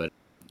jobs. But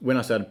when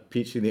I started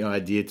pitching the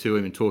idea to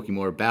him and talking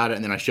more about it,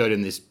 and then I showed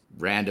him this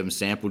random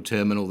sample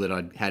terminal that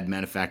I'd had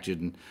manufactured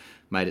and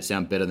made it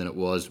sound better than it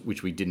was,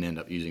 which we didn't end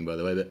up using, by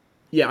the way. But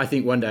I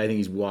think one day,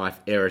 his wife,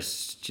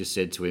 Eris, just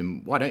said to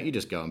him, why don't you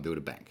just go and build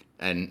a bank?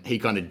 And he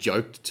kind of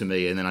joked to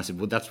me, and then I said,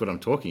 well, that's what I'm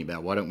talking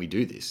about. Why don't we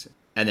do this?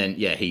 And then,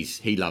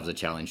 he loves a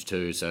challenge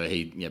too. So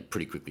he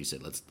pretty quickly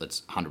said, let's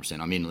 100%,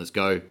 I'm in, let's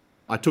go.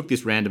 I took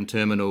this random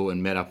terminal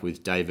and met up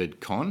with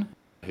David Conn,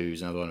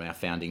 who's another one of our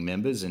founding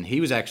members. And he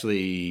was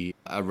actually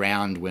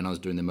around when I was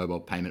doing the mobile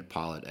payment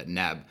pilot at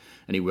NAB.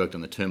 And he worked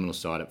on the terminal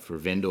side for a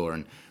vendor.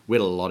 And we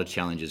had a lot of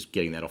challenges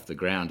getting that off the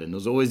ground. And there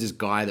was always this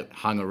guy that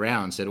hung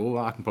around and said, oh,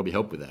 I can probably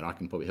help with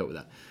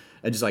that.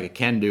 And just like a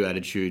can-do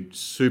attitude,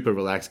 super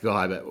relaxed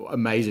guy, but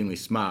amazingly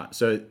smart.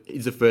 So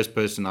he's the first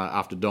person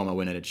after Dom I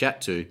went and had a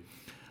chat to.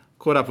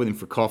 Caught up with him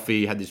for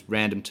coffee, had this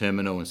random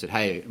terminal and said,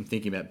 hey, I'm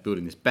thinking about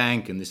building this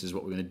bank and this is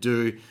what we're going to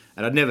do.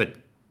 And I'd never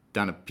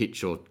done a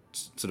pitch or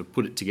sort of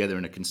put it together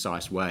in a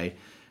concise way.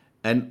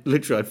 And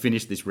literally I'd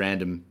finished this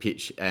random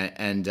pitch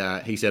and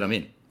he said, I'm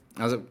in.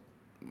 I was like,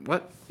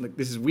 what?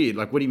 This is weird.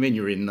 What do you mean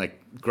you're in?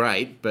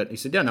 Great. But he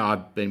said, no,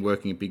 I've been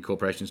working at big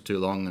corporations too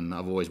long and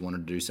I've always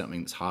wanted to do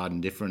something that's hard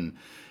and different.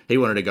 He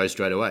wanted to go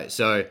straight away.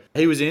 So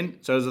he was in.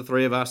 So it was the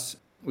three of us.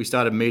 We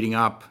started meeting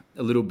up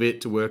a little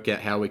bit to work out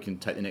how we can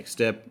take the next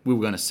step. We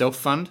were going to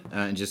self-fund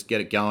and just get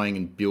it going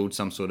and build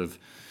some sort of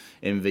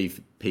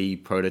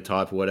MVP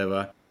prototype or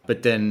whatever.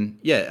 But then,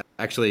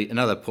 actually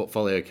another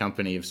portfolio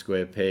company of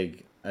Square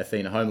Peg,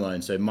 Athena Home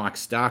Loans. So Mike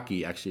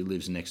Starkey actually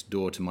lives next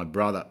door to my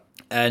brother.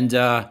 And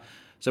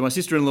So my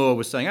sister-in-law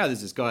was saying,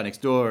 there's this guy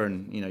next door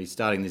and, he's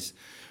starting this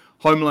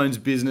home loans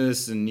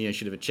business and,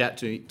 should have a chat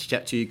to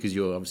you because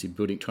you're obviously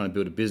trying to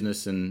build a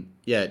business. And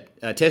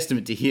a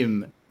testament to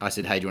him, I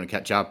said, hey, do you want to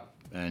catch up?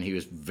 And he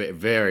was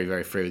very,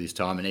 very free with his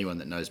time. And anyone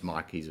that knows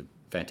Mike, he's a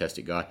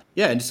fantastic guy.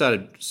 And just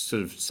started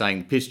sort of saying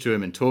the pitch to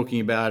him and talking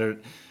about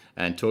it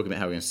and talking about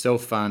how we're going to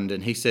self-fund.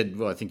 And he said,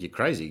 well, I think you're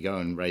crazy. Go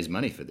and raise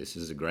money for this.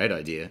 This is a great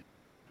idea.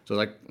 So I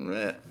was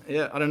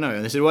like, I don't know.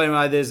 And they said, well,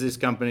 anyway, there's this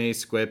company,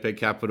 Square Peg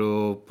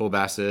Capital, Paul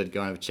Bassett,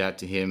 go and have a chat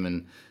to him.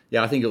 And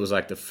I think it was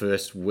like the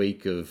first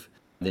week of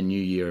the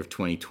new year of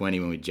 2020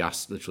 when we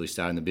just literally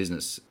started the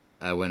business,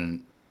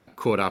 when I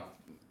caught up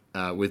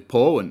with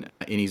Paul in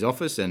his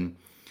office. And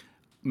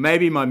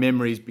maybe my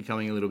memory's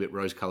becoming a little bit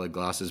rose-coloured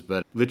glasses,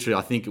 but literally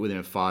I think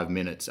within 5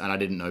 minutes, and I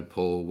didn't know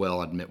Paul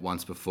well, I'd met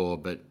once before,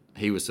 but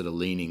he was sort of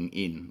leaning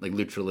in, like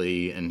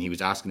literally, and he was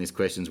asking these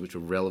questions which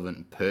were relevant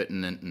and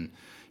pertinent, and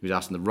he was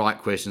asking the right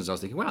questions. I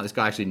was thinking, wow, this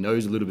guy actually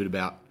knows a little bit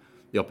about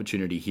the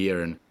opportunity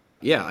here. And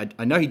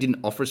I know he didn't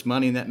offer us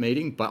money in that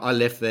meeting, but I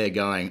left there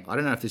going, I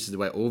don't know if this is the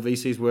way all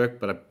VCs work,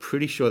 but I'm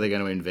pretty sure they're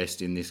going to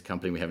invest in this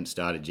company we haven't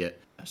started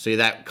yet. So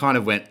that kind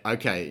of went,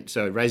 okay,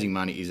 so raising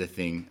money is a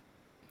thing.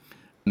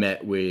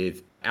 Met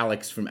with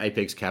Alex from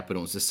Apex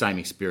Capital. It's the same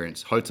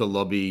experience. Hotel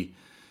lobby.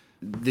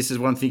 This is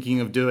what I'm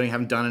thinking of doing.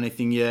 Haven't done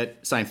anything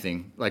yet. Same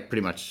thing. Like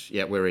pretty much,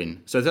 we're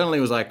in. So suddenly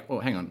it was like, oh,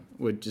 hang on.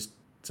 We're just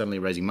suddenly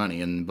raising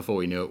money. And before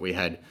we knew it, we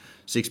had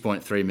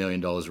 $6.3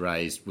 million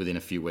raised within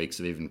a few weeks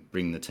of even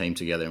bringing the team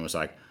together. And it was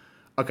like,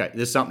 okay,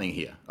 there's something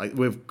here. Like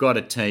we've got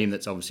a team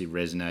that's obviously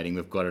resonating.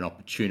 We've got an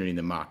opportunity in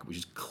the market, which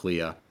is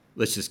clear.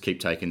 Let's just keep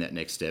taking that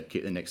next step,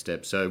 keep the next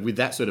step. So with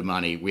that sort of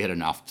money, we had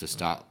enough to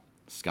start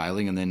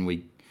scaling. And then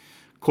we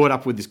caught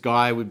up with this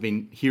guy we've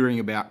been hearing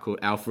about called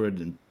Alfred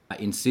and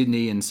in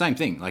Sydney, and same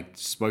thing, like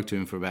spoke to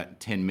him for about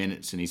 10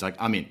 minutes and he's like,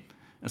 I'm in.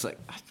 I was like,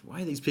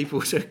 why are these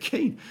people so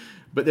keen?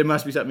 But there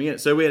must be something in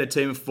it. So we had a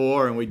team of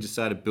 4 and we just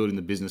started building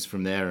the business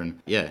from there. And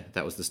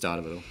that was the start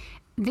of it all.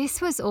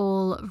 This was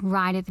all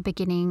right at the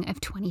beginning of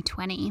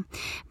 2020.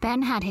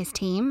 Ben had his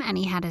team and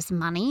he had his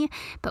money,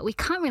 but we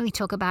can't really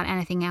talk about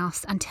anything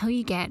else until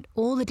you get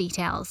all the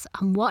details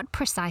on what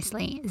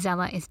precisely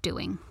Zeller is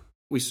doing.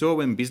 We saw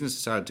when businesses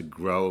started to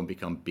grow and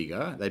become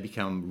bigger, they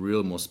become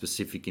real more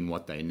specific in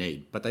what they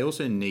need, but they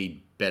also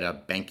need better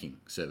banking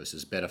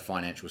services, better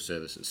financial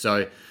services.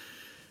 So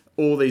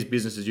all these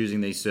businesses using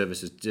these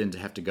services tend to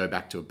have to go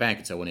back to a bank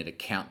and say, well, I need an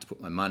account to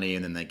put my money in,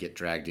 and then they get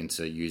dragged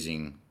into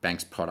using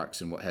banks' products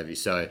and what have you.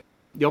 So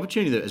the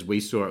opportunity that as we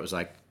saw it was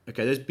like,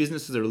 okay, there's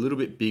businesses that are a little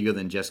bit bigger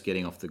than just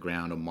getting off the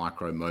ground or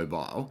micro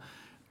mobile,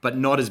 but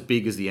not as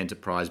big as the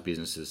enterprise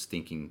businesses,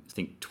 think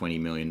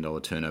 $20 million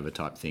turnover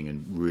type thing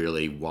and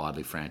really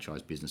widely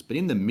franchised business. But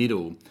in the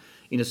middle,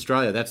 in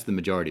Australia, that's the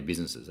majority of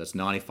businesses. That's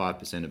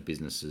 95% of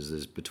businesses.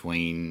 There's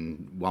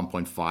between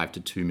 1.5 to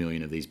 2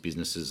 million of these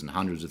businesses and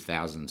hundreds of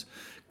thousands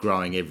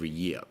growing every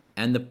year.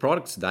 And the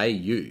products they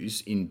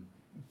use in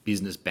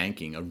business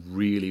banking are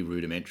really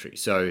rudimentary.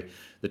 So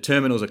the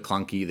terminals are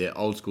clunky. They're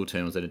old school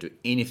terminals. They don't do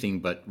anything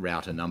but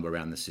route a number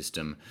around the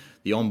system.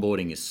 The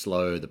onboarding is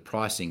slow. The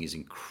pricing is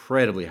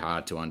incredibly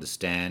hard to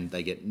understand.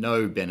 They get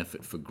no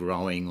benefit for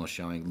growing or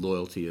showing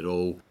loyalty at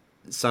all.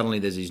 Suddenly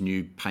there's these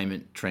new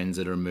payment trends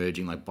that are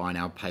emerging, like buy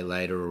now, pay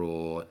later,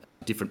 or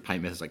different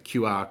payment methods like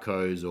QR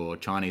codes or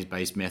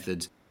Chinese-based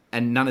methods.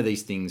 And none of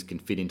these things can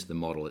fit into the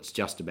model. It's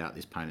just about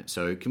this payment.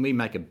 So can we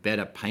make a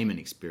better payment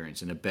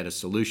experience and a better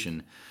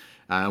solution?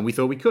 We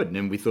thought we could.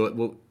 And we thought,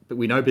 well, but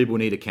we know people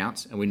need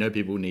accounts and we know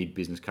people need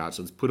business cards.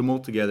 So let's put them all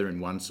together in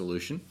one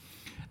solution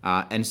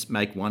and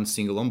make one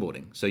single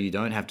onboarding. So you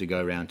don't have to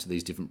go around to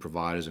these different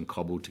providers and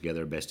cobble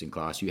together a best in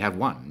class. You have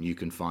one. You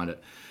can find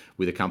it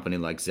with a company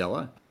like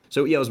Zeller.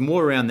 So it was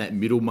more around that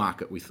middle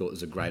market. We thought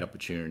was a great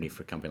opportunity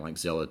for a company like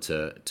Zeller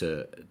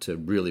to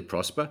really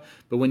prosper.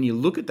 But when you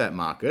look at that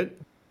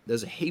market,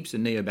 there's heaps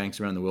of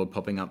neobanks around the world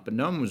popping up, but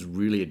no one was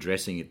really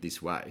addressing it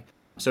this way.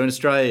 So in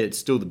Australia, it's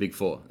still the big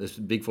 4.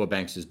 The big 4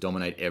 banks just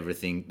dominate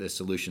everything. Their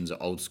solutions are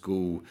old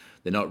school.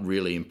 They're not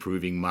really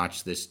improving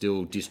much. They're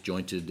still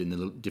disjointed in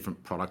the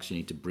different products you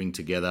need to bring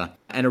together.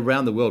 And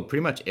around the world,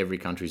 pretty much every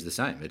country is the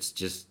same. It's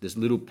just there's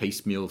little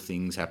piecemeal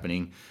things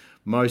happening.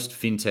 Most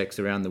fintechs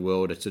around the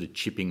world are sort of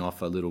chipping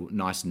off a little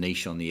nice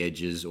niche on the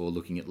edges, or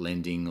looking at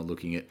lending, or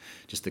looking at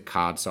just the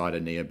card side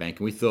of neobank. And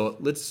we thought,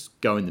 let's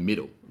go in the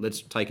middle.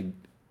 Let's take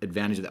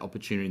advantage of the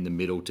opportunity in the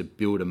middle to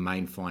build a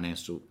main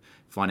financial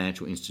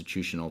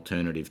institution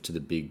alternative to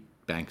the big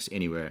banks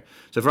anywhere.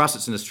 So for us,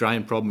 it's an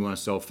Australian problem we want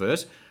to solve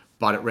first,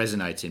 but it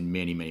resonates in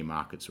many, many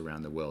markets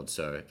around the world.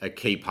 So a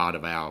key part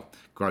of our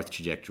growth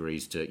trajectory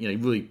is to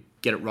really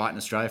get it right in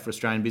Australia for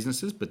Australian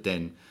businesses, but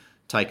then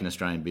take an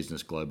Australian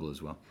business global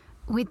as well.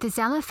 With the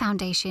Zeller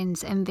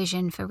Foundation's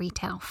vision for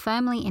retail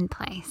firmly in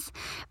place,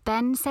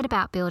 Ben set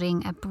about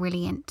building a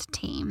brilliant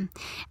team.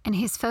 And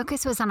his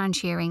focus was on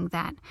ensuring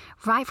that,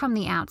 right from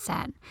the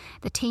outset,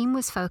 the team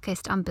was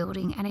focused on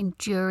building an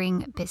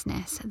enduring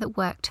business that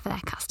worked for their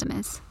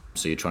customers.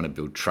 So you're trying to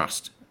build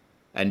trust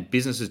And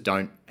businesses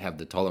don't have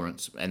the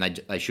tolerance,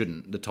 and they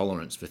shouldn't, the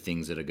tolerance for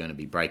things that are going to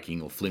be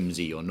breaking or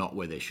flimsy or not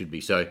where they should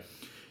be. So,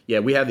 yeah,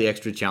 we have the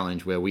extra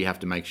challenge where we have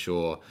to make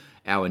sure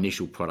our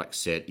initial product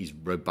set is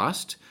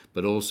robust,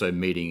 but also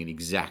meeting an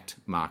exact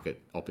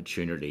market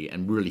opportunity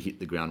and really hit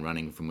the ground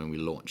running from when we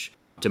launch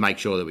to make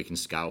sure that we can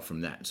scale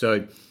from that. So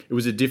it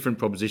was a different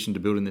proposition to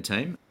build in the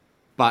team,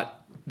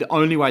 but the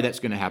only way that's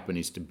going to happen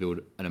is to build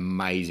an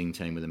amazing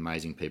team with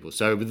amazing people.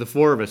 So with the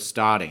 4 of us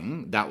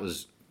starting, that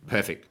was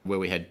perfect, where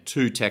we had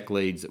 2 tech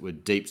leads that were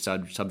deep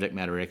subject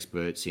matter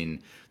experts in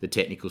the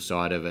technical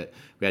side of it.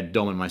 We had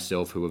Dom and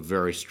myself who were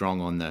very strong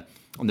on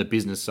the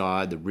business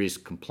side, the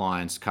risk,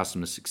 compliance,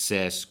 customer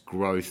success,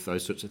 growth,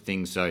 those sorts of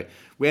things. So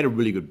we had a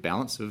really good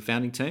balance of a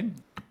founding team,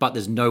 but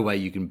there's no way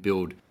you can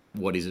build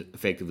what is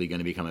effectively going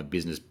to become a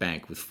business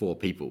bank with 4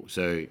 people.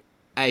 So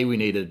we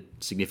needed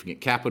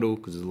significant capital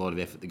because there's a lot of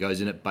effort that goes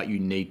in it, but you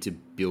need to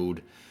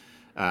build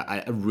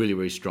a really,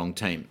 really strong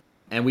team.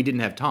 And we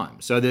didn't have time.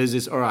 So there's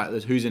this, all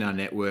right, who's in our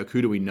network?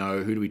 Who do we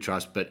know? Who do we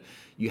trust? But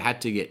you had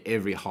to get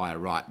every hire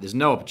right. There's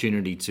no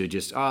opportunity to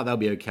just, they'll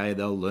be okay,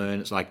 they'll learn.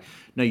 It's like,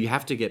 no, you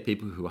have to get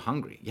people who are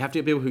hungry. You have to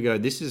get people who go,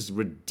 this is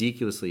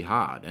ridiculously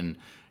hard. And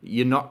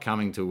you're not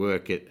coming to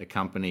work at a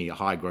company, a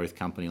high growth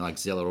company like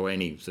Zeller or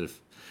any sort of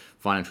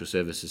financial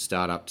services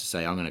startup to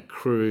say, I'm going to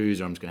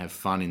cruise or I'm just going to have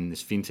fun in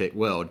this fintech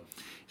world.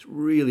 It's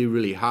really,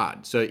 really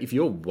hard. So if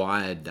you're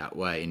wired that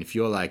way, and if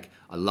you're like,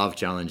 I love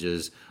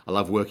challenges, I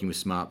love working with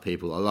smart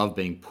people, I love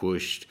being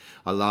pushed,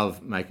 I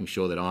love making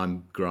sure that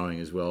I'm growing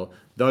as well,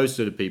 those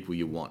sort of people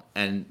you want.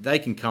 And they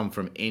can come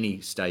from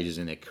any stages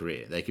in their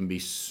career. They can be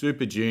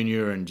super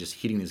junior and just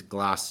hitting this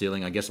glass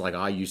ceiling, I guess like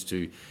I used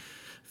to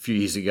a few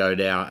years ago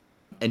now,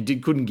 and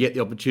couldn't get the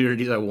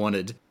opportunities I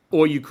wanted.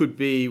 Or you could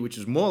be, which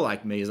is more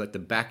like me, is like the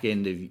back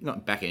end of,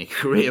 not back end of your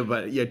career,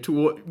 but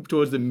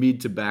towards the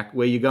mid to back,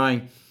 where you're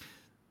going,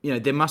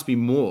 there must be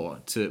more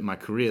to my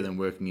career than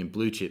working in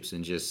blue chips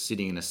and just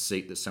sitting in a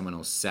seat that someone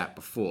else sat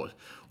before.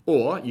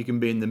 Or you can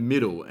be in the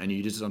middle and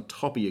you're just on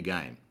top of your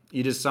game.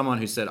 You're just someone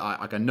who said,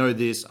 I know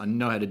this, I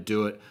know how to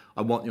do it,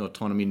 I want the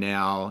autonomy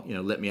now,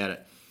 let me at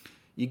it.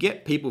 You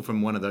get people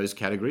from one of those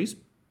categories.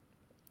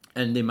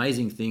 And the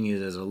amazing thing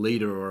is, as a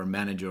leader or a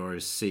manager or a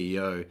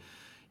CEO,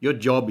 your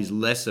job is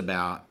less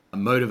about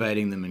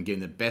motivating them and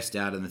getting the best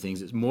out of the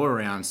things. It's more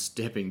around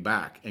stepping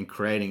back and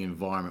creating an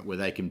environment where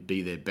they can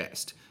be their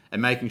best. And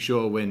making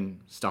sure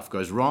when stuff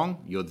goes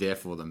wrong, you're there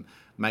for them.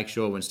 Make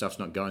sure when stuff's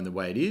not going the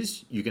way it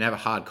is, you can have a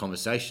hard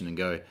conversation and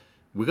go,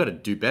 we've got to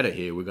do better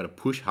here. We've got to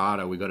push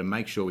harder. We've got to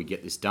make sure we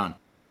get this done.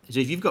 So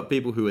if you've got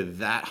people who are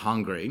that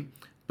hungry,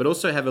 but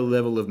also have a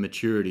level of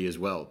maturity as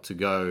well to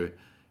go,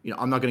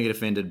 I'm not going to get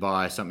offended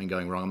by something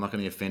going wrong. I'm not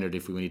going to get offended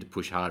if we need to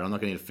push harder. I'm not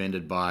going to get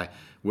offended by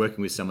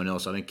working with someone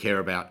else. I don't care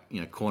about,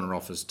 corner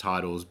office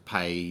titles,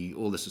 pay,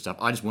 all this stuff.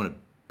 I just want to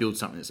build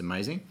something that's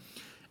amazing.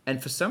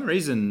 And for some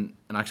reason,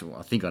 and actually,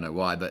 I think I know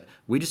why, but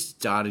we just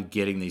started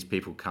getting these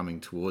people coming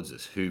towards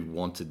us who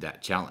wanted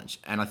that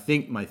challenge. And I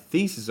think my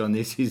thesis on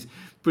this is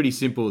pretty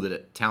simple,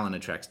 that talent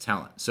attracts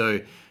talent.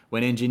 So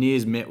when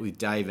engineers met with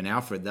Dave and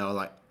Alfred, they were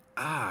like,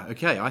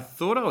 okay, I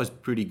thought I was a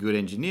pretty good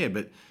engineer,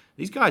 but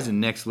these guys are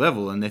next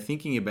level and they're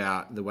thinking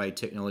about the way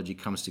technology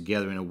comes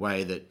together in a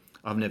way that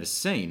I've never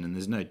seen. And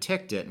there's no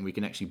tech debt and we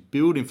can actually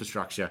build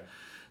infrastructure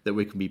that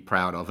we can be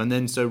proud of. And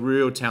then so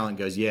real talent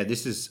goes,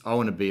 I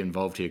want to be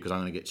involved here because I'm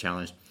going to get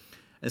challenged.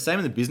 And the same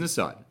on the business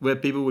side, where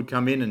people would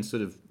come in and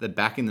sort of, they're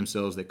backing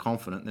themselves, they're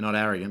confident, they're not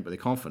arrogant, but they're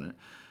confident.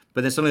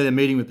 But then suddenly they're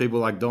meeting with people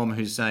like Dom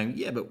who's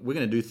saying, but we're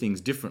going to do things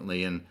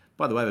differently. And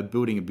by the way, we're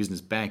building a business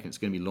bank and it's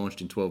going to be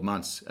launched in 12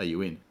 months. Are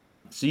you in?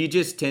 So you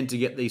just tend to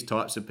get these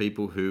types of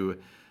people who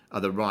are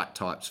the right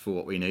types for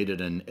what we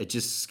needed, and it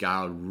just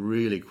scaled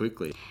really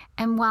quickly.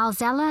 And while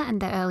Zeller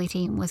and the early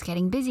team was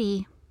getting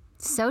busy,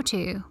 so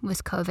too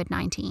was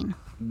COVID-19.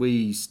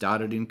 We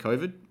started in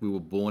COVID. We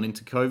were born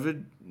into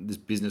COVID. This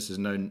business has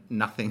known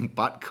nothing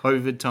but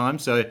COVID time.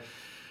 So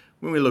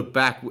when we look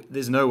back,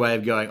 there's no way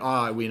of going,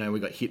 we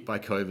got hit by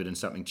COVID and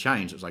something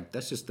changed. It was like,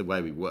 that's just the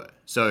way we were.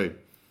 So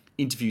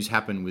interviews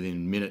happened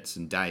within minutes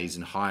and days,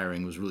 and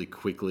hiring was really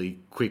quick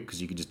because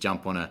you could just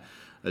jump on a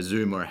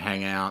Zoom or a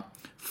Hangout.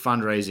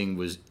 Fundraising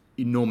was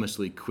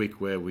enormously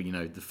quick, where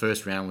the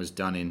first round was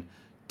done in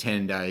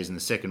 10 days and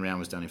the second round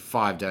was done in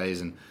 5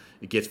 days, and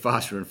it gets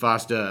faster and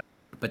faster.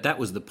 But that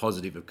was the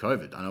positive of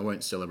COVID. And I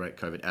won't celebrate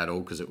COVID at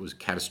all because it was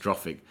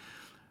catastrophic.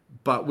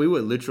 But we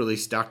were literally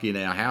stuck in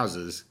our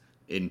houses,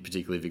 in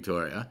particularly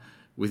Victoria,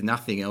 with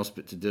nothing else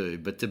but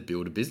to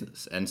build a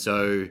business. And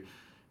so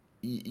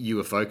you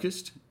were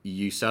focused.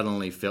 You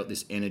suddenly felt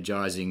this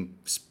energizing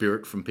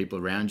spirit from people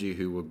around you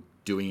who were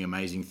doing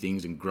amazing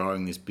things and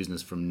growing this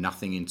business from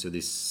nothing into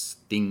this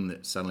thing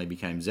that suddenly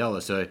became Zeller.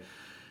 So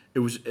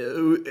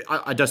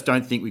I just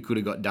don't think we could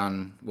have got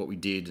done what we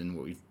did and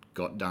what we've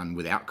got done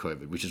without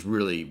COVID, which is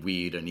really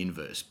weird and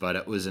inverse. But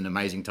it was an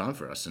amazing time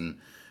for us and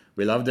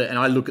we loved it. And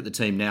I look at the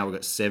team now, we've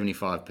got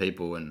 75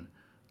 people, and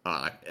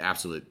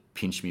absolute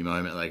pinch me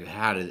moment. Like,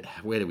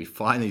 where did we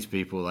find these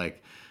people?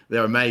 Like,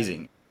 they're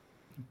amazing.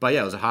 But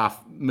yeah, it was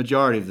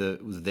majority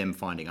of was them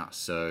finding us.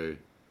 So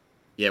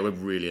we're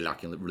really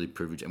lucky and really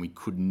privileged, and we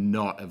could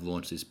not have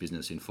launched this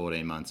business in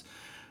 14 months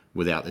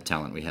without the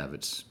talent we have.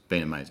 It's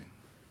been amazing.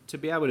 To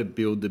be able to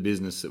build the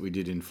business that we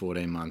did in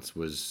 14 months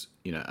was,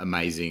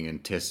 amazing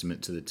and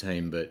testament to the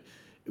team. But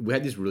we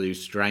had this really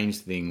strange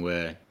thing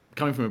where,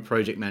 coming from a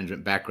project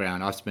management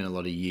background, I've spent a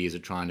lot of years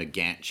of trying to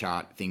Gantt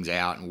chart things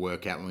out and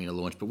work out when we're going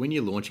to launch. But when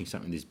you're launching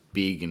something this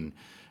big and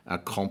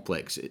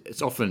complex,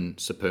 it's often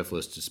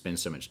superfluous to spend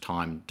so much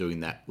time doing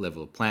that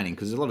level of planning,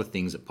 because there's a lot of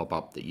things that pop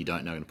up that you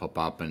don't know are going to pop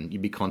up, and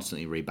you'd be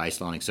constantly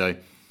rebaselining. So I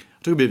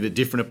took a bit of a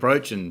different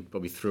approach and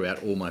probably threw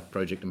out all my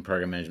project and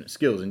program management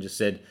skills and just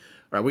said,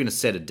 all right, we're going to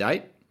set a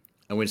date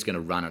and we're just going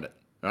to run at it.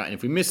 All right, and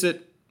if we miss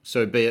it,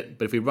 so be it.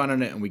 But if we run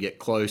on it and we get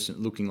close and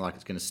looking like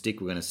it's going to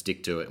stick, we're going to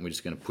stick to it, and we're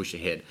just going to push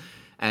ahead.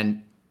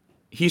 And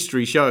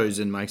history shows,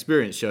 and my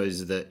experience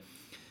shows, that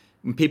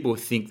when people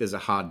think there's a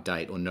hard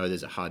date or know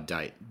there's a hard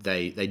date,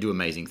 they do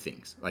amazing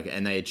things,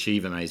 and they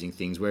achieve amazing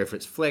things. Where if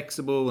it's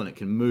flexible and it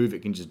can move,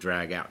 it can just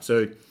drag out.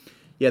 So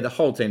the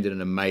whole team did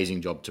an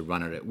amazing job to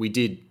run at it. We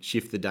did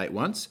shift the date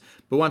once,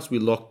 but once we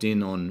locked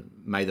in on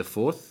May the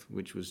 4th,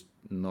 which was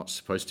not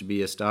supposed to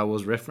be a Star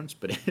Wars reference,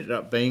 but it ended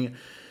up being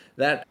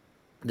that,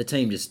 the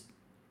team just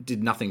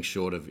did nothing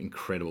short of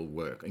incredible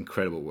work.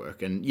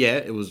 And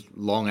it was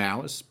long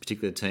hours.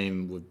 Particular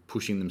team were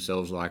pushing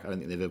themselves like I don't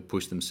think they've ever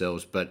pushed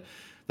themselves, but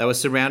they were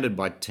surrounded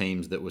by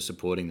teams that were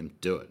supporting them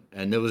do it.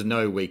 And there was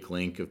no weak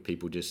link of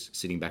people just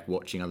sitting back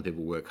watching other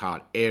people work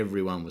hard.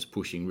 Everyone was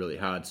pushing really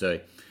hard. So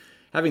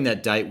having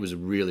that date was a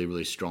really,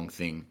 really strong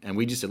thing. And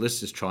we just said, let's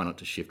just try not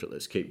to shift it.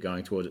 Let's keep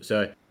going towards it.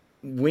 So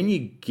when you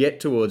get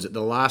towards it,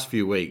 the last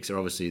few weeks are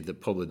obviously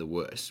probably the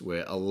worst,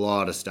 where a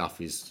lot of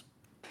stuff is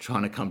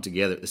trying to come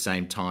together at the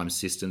same time.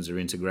 Systems are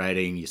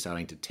integrating, you're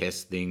starting to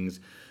test things,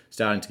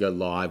 starting to go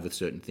live with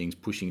certain things,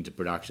 pushing into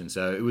production.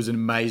 So it was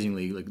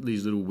amazingly,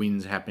 these little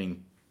wins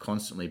happening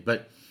constantly.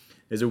 But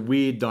there's a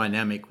weird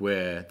dynamic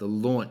where the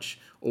launch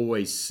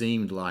always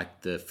seemed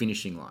like the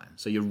finishing line.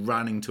 So you're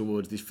running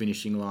towards this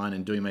finishing line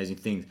and doing amazing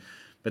things.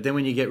 But then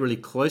when you get really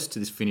close to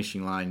this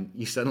finishing line,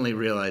 you suddenly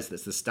realize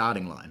that's the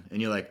starting line.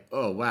 And you're like,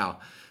 oh, wow.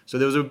 So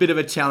there was a bit of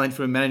a challenge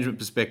from a management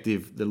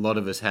perspective that a lot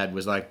of us had,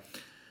 was like,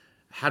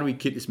 how do we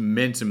keep this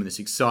momentum and this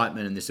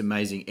excitement and this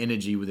amazing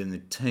energy within the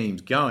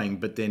teams going,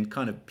 but then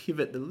kind of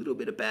pivot the little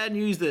bit of bad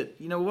news that,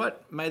 you know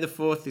what, May the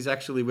 4th is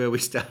actually where we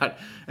start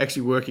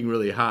actually working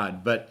really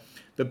hard. But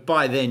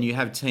by then you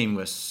have a team who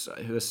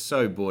are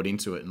so bought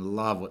into it and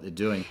love what they're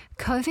doing.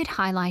 COVID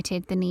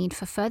highlighted the need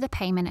for further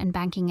payment and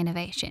banking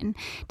innovation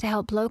to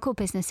help local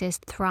businesses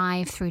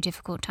thrive through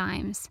difficult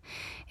times.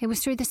 It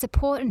was through the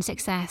support and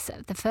success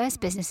of the first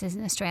businesses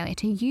in Australia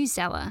to use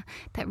Zeller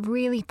that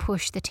really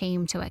pushed the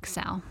team to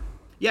excel.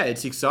 Yeah,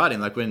 it's exciting.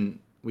 Like when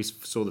we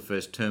saw the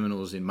first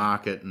terminals in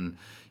market, and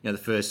the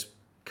first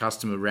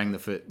customer rang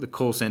the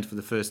call center for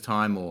the first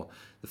time, or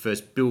the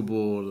first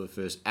billboard, or the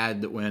first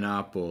ad that went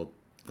up, or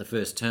the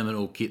first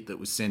terminal kit that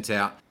was sent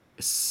out.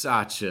 It's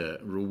such a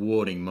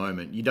rewarding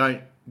moment. You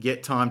don't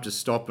get time to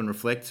stop and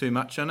reflect too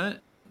much on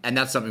it. And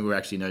that's something we're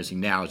actually noticing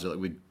now, is that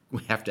we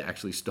have to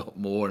actually stop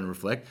more and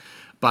reflect.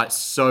 But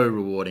so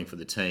rewarding for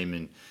the team.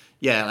 And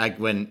like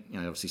when,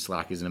 obviously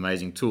Slack is an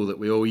amazing tool that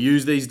we all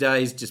use these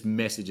days, just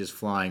messages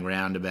flying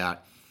around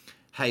about,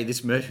 hey,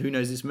 who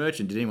knows this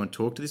merchant? Did anyone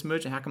talk to this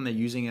merchant? How come they're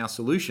using our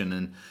solution?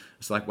 And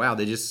it's like, wow,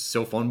 they're just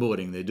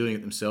self-onboarding. They're doing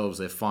it themselves.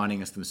 They're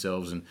finding us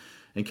themselves and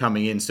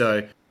coming in.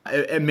 So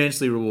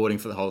immensely rewarding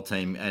for the whole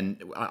team.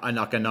 And I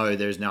know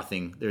there is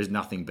nothing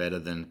better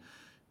than,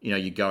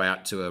 you go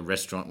out to a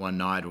restaurant one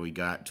night, or you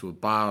go out to a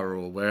bar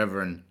or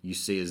wherever, and you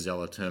see a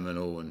Zeller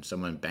terminal and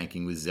someone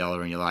banking with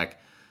Zeller, and you're like,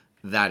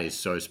 that is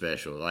so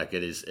special. Like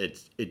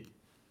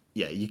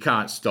you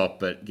can't stop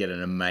but get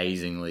an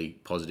amazingly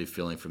positive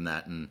feeling from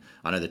that. And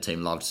I know the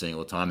team loved seeing it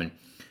all the time,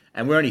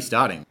 and we're only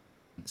starting.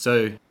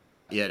 So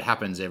it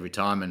happens every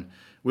time. And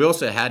we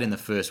also had in the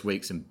first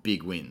week some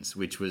big wins,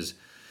 which was,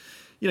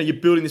 you're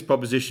building this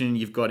proposition.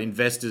 You've got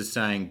investors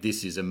saying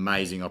this is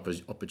amazing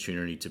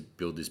opportunity to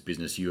build this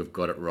business. You have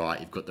got it right.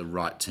 You've got the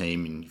right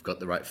team, and you've got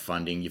the right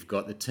funding. You've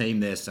got the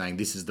team there saying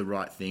this is the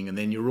right thing. And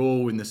then you're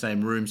all in the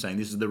same room saying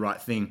this is the right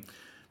thing.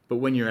 But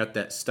when you're at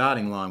that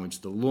starting line, which is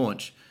the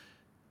launch,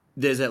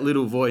 there's that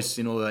little voice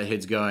in all our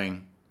heads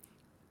going,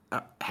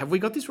 have we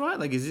got this right?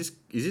 Like, is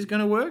this going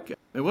to work?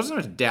 It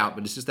wasn't a doubt,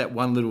 but it's just that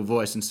one little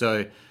voice. And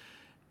so,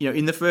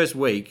 in the first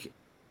week,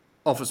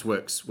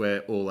 Officeworks,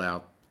 where all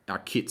our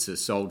kits are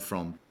sold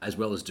from, as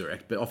well as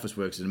direct, but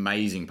Officeworks is an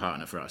amazing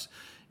partner for us.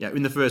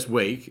 In the first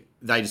week,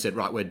 they just said,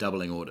 right, we're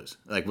doubling orders.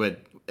 Like,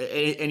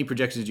 any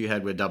projections you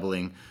had, we're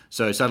doubling.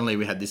 So suddenly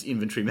we had this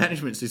inventory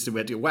management system. We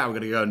had to go, wow, we're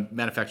going to go and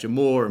manufacture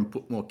more and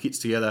put more kits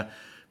together.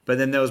 But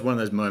then there was one of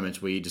those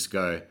moments where you just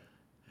go,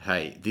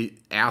 hey,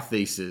 our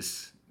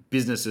thesis,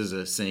 businesses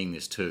are seeing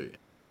this too.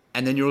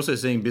 And then you're also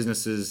seeing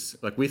businesses,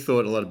 like we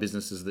thought a lot of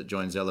businesses that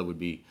joined Zeller would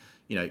be,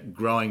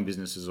 growing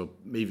businesses, or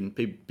even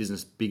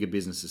bigger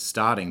businesses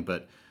starting,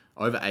 but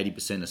over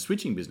 80% are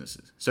switching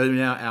businesses. So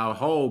now our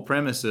whole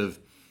premise of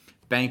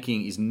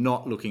banking is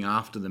not looking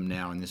after them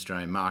now in the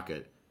Australian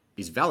market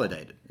is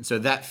validated. And so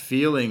that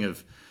feeling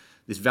of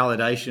this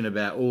validation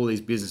about all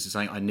these businesses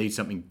saying, I need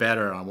something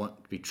better. I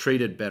want to be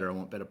treated better. I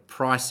want better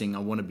pricing. I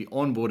want to be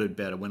onboarded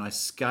better. When I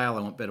scale,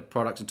 I want better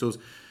products and tools.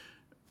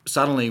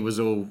 Suddenly was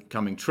all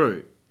coming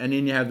true. And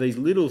then you have these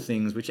little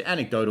things, which are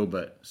anecdotal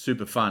but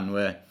super fun,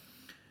 where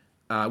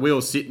we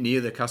all sit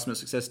near the customer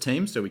success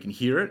team so we can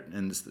hear it.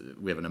 And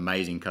we have an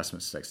amazing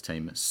customer success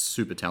team,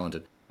 super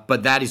talented.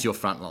 But that is your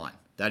front line.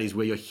 That is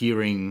where you're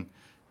hearing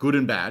good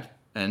and bad.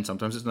 And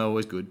sometimes it's not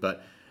always good.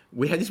 But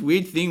we had this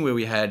weird thing where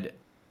we had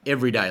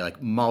every day, like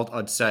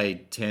I'd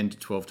say 10 to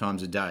 12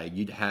 times a day,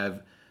 you'd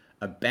have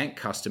a bank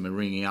customer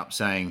ringing up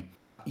saying,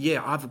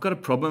 yeah, I've got a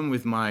problem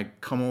with my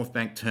Commonwealth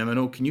Bank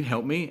terminal. Can you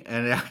help me?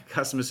 And our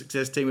customer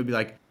success team would be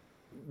like,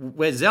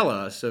 we're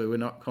Zeller, so we're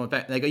not Commonwealth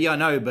Bank. And they go, yeah, I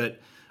know, but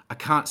I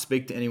can't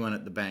speak to anyone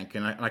at the bank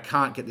and I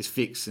can't get this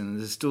fixed and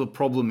there's still a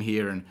problem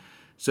here. And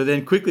so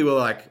then quickly we're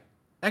like,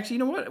 actually, you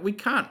know what? We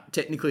can't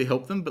technically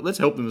help them, but let's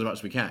help them as much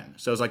as we can.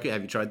 So I was like, yeah,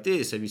 have you tried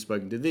this? Have you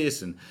spoken to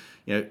this? And,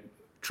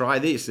 try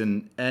this.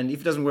 And if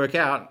it doesn't work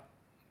out,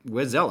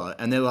 we're Zeller.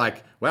 And they're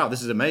like, wow,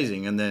 this is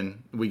amazing. And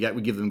then we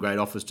give them great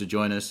offers to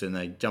join us and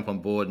they jump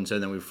on board. And so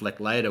then we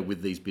reflect later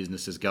with these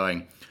businesses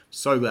going,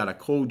 so glad I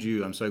called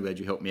you. I'm so glad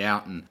you helped me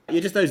out. And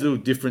just those little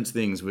difference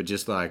things were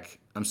just like,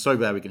 I'm so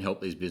glad we can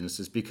help these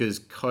businesses because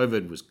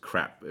COVID was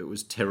crap. It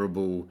was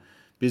terrible.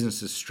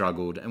 Businesses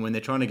struggled. And when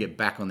they're trying to get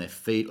back on their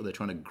feet or they're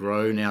trying to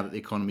grow now that the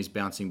economy's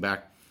bouncing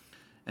back,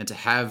 and to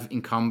have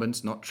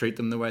incumbents not treat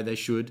them the way they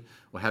should,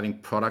 or having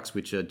products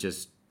which are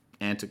just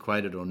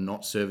antiquated or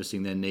not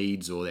servicing their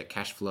needs, or their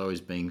cash flow is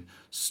being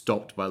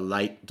stopped by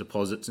late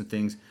deposits and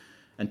things,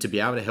 and to be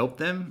able to help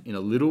them in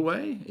a little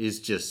way is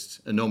just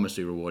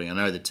enormously rewarding. I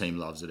know the team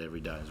loves it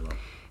every day as well.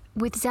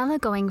 With Zeller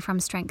going from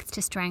strength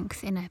to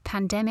strength in a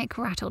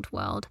pandemic-rattled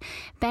world,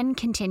 Ben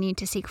continued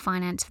to seek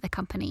finance for the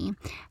company,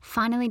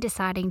 finally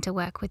deciding to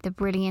work with the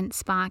brilliant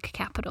Spark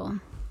Capital.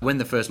 When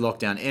the first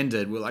lockdown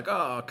ended, we're like,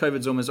 oh,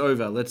 COVID's almost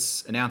over.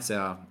 Let's announce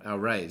our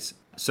raise.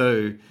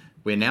 So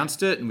we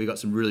announced it and we got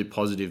some really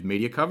positive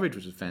media coverage,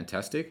 which was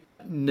fantastic.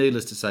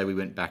 Needless to say, we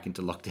went back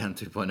into lockdown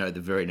 2.0 the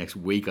very next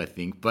week, I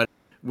think. But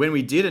when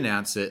we did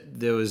announce it,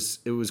 it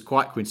was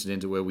quite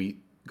coincidental where we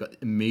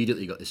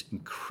immediately got this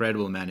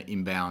incredible amount of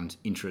inbound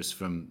interest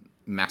from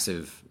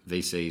massive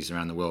VCs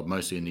around the world,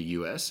 mostly in the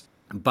US.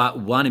 But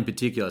one in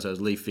particular, so it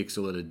was Lee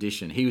Fixel at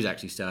Addition. He was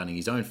actually starting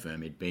his own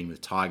firm. He'd been with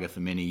Tiger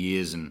for many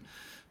years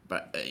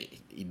but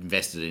he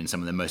invested in some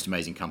of the most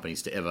amazing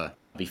companies to ever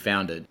be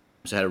founded.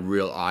 So had a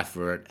real eye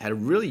for it, had a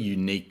really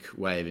unique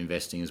way of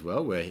investing as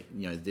well, where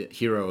the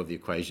hero of the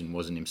equation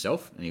wasn't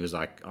himself. And he was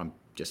like, I'm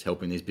just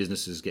helping these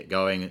businesses get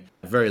going.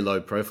 Very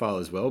low profile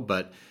as well.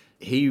 But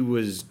he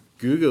was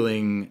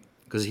Googling,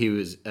 because he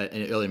was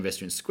an early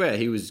investor in Square,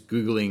 he was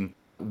Googling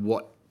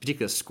what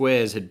particular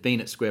Squares had been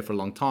at Square for a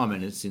long time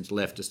and had since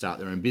left to start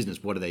their own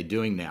business. What are they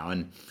doing now?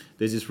 And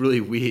there's this really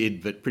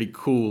weird but pretty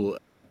cool,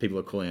 people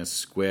are calling it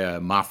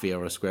Square Mafia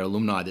or a Square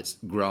alumni, that's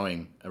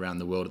growing around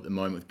the world at the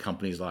moment with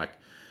companies like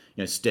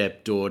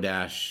Step,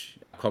 DoorDash,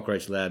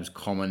 Cockroach Labs,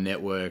 Common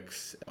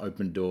Networks,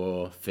 Open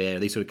Door, Fair,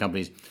 these sort of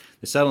companies.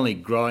 They're suddenly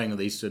growing,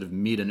 these sort of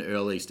mid and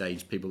early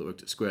stage people that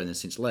worked at Square and then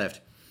since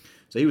left.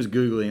 So he was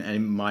Googling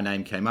and my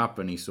name came up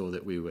and he saw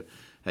that we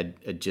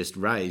had just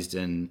raised,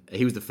 and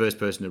he was the first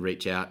person to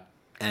reach out.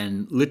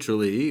 And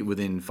literally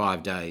within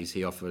 5 days,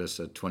 he offered us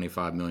a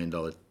 $25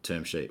 million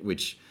term sheet,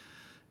 which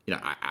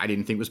I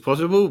didn't think was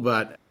possible.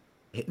 But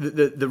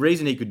the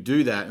reason he could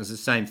do that was the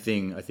same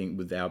thing, I think,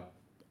 with our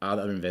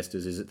other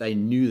investors, is that they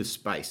knew the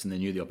space and they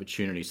knew the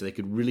opportunity. So they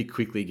could really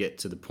quickly get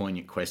to the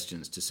poignant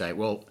questions to say,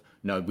 well,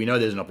 no, we know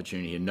there's an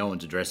opportunity here. No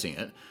one's addressing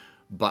it.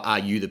 But are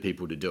you the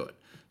people to do it?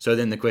 So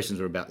then the questions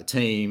were about the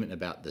team and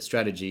about the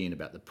strategy and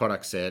about the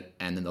product set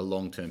and then the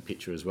long-term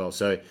picture as well.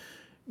 So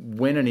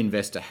when an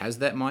investor has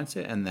that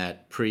mindset and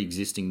that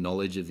pre-existing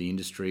knowledge of the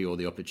industry or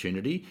the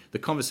opportunity, the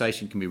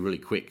conversation can be really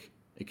quick.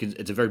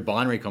 It's a very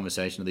binary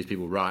conversation. Are these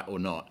people right or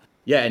not?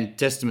 Yeah, and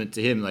testament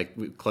to him, like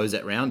we closed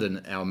that round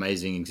and our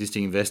amazing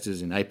existing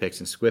investors in Apex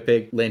and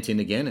SquarePeg lent in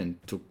again and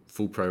took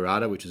full pro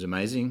rata, which was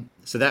amazing.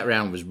 So that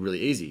round was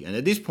really easy. And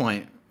at this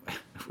point,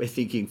 we're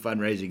thinking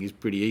fundraising is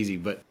pretty easy,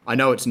 but I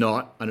know it's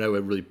not. I know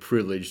we're really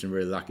privileged and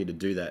really lucky to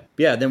do that.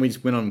 But yeah, then we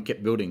just went on and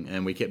kept building,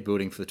 and we kept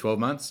building for the 12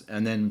 months.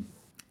 And then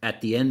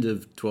at the end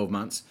of 12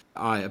 months,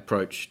 I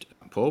approached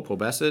Paul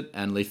Bassett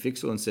and Lee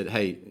Fixel and said,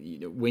 hey,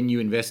 when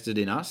you invested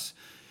in us,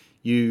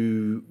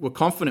 you were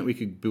confident we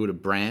could build a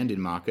brand in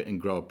market and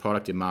grow a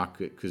product in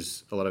market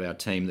because a lot of our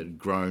team that had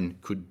grown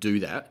could do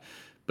that,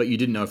 but you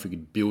didn't know if we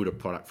could build a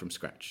product from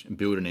scratch and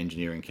build an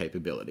engineering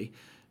capability.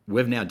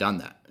 We've now done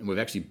that, and we've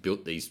actually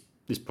built this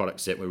product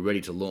set. We're ready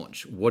to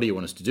launch. What do you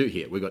want us to do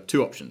here? We've got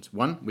two options.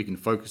 One, we can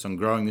focus on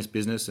growing this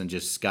business and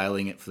just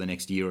scaling it for the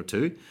next year or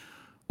two,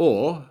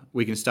 or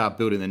we can start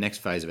building the next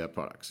phase of our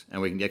products,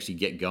 and we can actually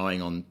get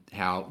going on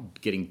how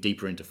getting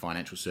deeper into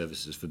financial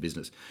services for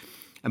business.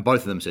 And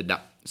both of them said, no,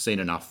 seen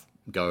enough,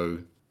 go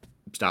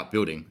start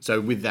building. So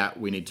with that,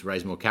 we need to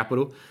raise more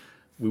capital.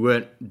 We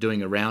weren't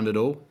doing a round at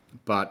all,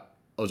 but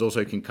I was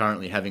also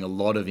concurrently having a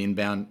lot of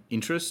inbound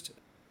interest.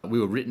 We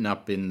were written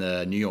up in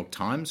the New York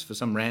Times for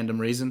some random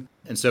reason.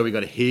 And so we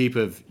got a heap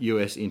of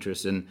US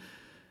interest. And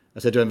I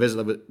said to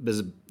investors,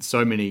 there's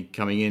so many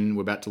coming in.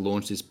 We're about to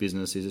launch this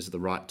business. Is this the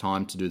right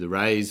time to do the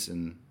raise?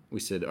 And we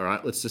said, all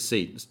right, let's just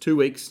see. It's 2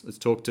 weeks. Let's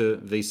talk to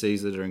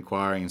VCs that are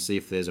inquiring and see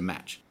if there's a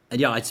match. And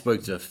yeah, I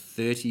spoke to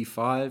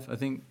 35, I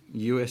think,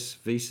 US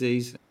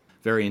VCs.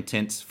 Very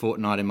intense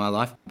fortnight in my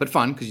life, but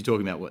fun because you're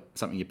talking about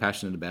something you're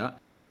passionate about.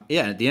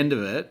 Yeah, and at the end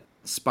of it,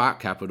 Spark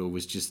Capital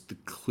was just the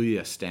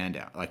clear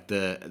standout. Like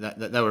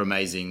they were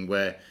amazing.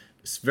 Where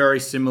it's very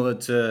similar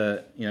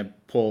to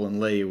Paul and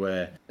Lee,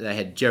 where they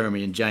had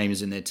Jeremy and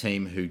James in their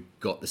team who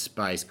got the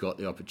space, got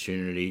the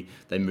opportunity.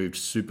 They moved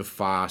super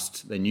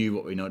fast. They knew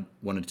what we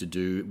wanted to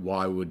do,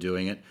 why we were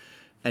doing it,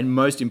 and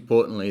most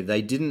importantly,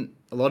 they didn't.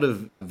 A lot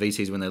of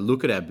VCs, when they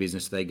look at our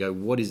business, they go,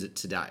 "What is it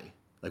today?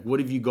 Like, what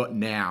have you got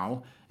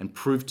now? And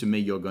prove to me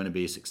you're going to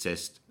be a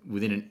success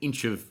within an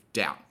inch of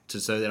doubt,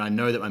 so that I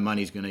know that my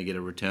money's going to get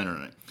a return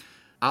on it."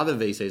 Other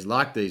VCs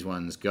like these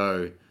ones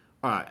go,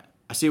 all right,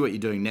 I see what you're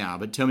doing now,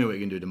 but tell me what you're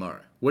going to do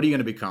tomorrow. What are you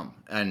going to become?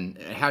 And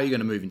how are you going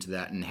to move into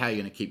that? And how are you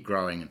going to keep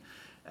growing?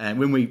 And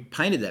when we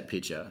painted that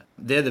picture,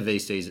 they're the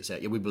VCs that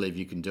say, yeah, we believe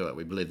you can do it.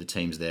 We believe the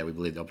team's there. We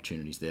believe the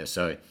opportunity's there.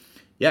 So,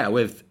 yeah,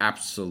 we're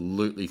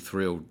absolutely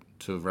thrilled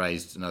to have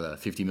raised another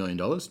 $50 million.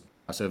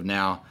 So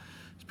now,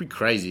 it's pretty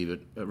crazy, but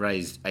it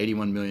raised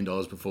 $81 million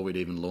before we'd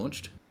even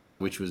launched,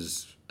 which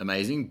was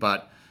amazing.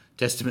 But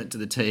testament to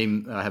the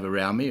team I have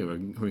around me who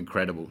are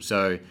incredible.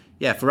 So,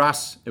 yeah, for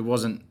us, it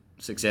wasn't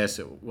success.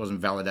 It wasn't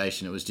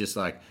validation. It was just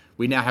like,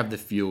 we now have the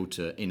fuel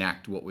to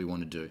enact what we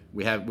want to do.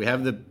 We have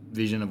the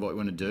vision of what we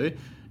want to do,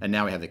 and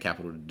now we have the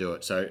capital to do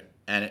it. So,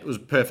 and it was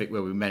perfect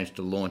where we managed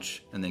to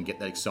launch and then get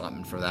that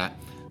excitement for that,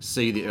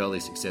 see the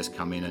early success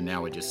come in, and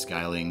now we're just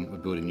scaling. We're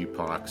building new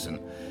products, and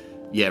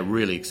yeah,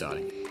 really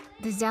exciting.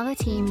 The Zeller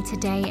team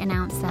today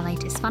announced their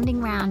latest funding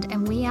round,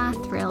 and we are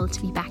thrilled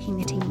to be backing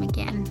the team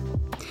again.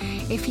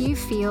 If you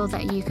feel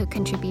that you could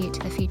contribute to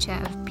the future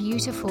of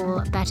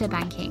beautiful, better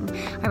banking,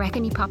 I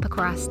reckon you pop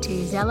across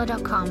to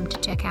Zeller.com to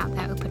check out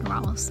their open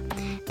roles.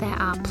 There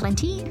are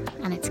plenty,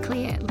 and it's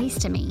clear, at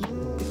least to me,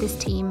 that this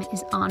team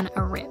is on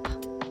a rip.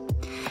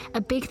 A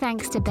big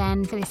thanks to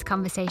Ben for this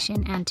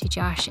conversation, and to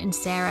Josh and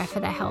Sarah for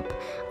their help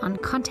on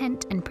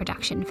content and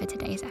production for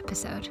today's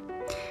episode.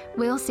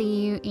 We'll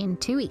see you in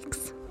 2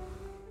 weeks.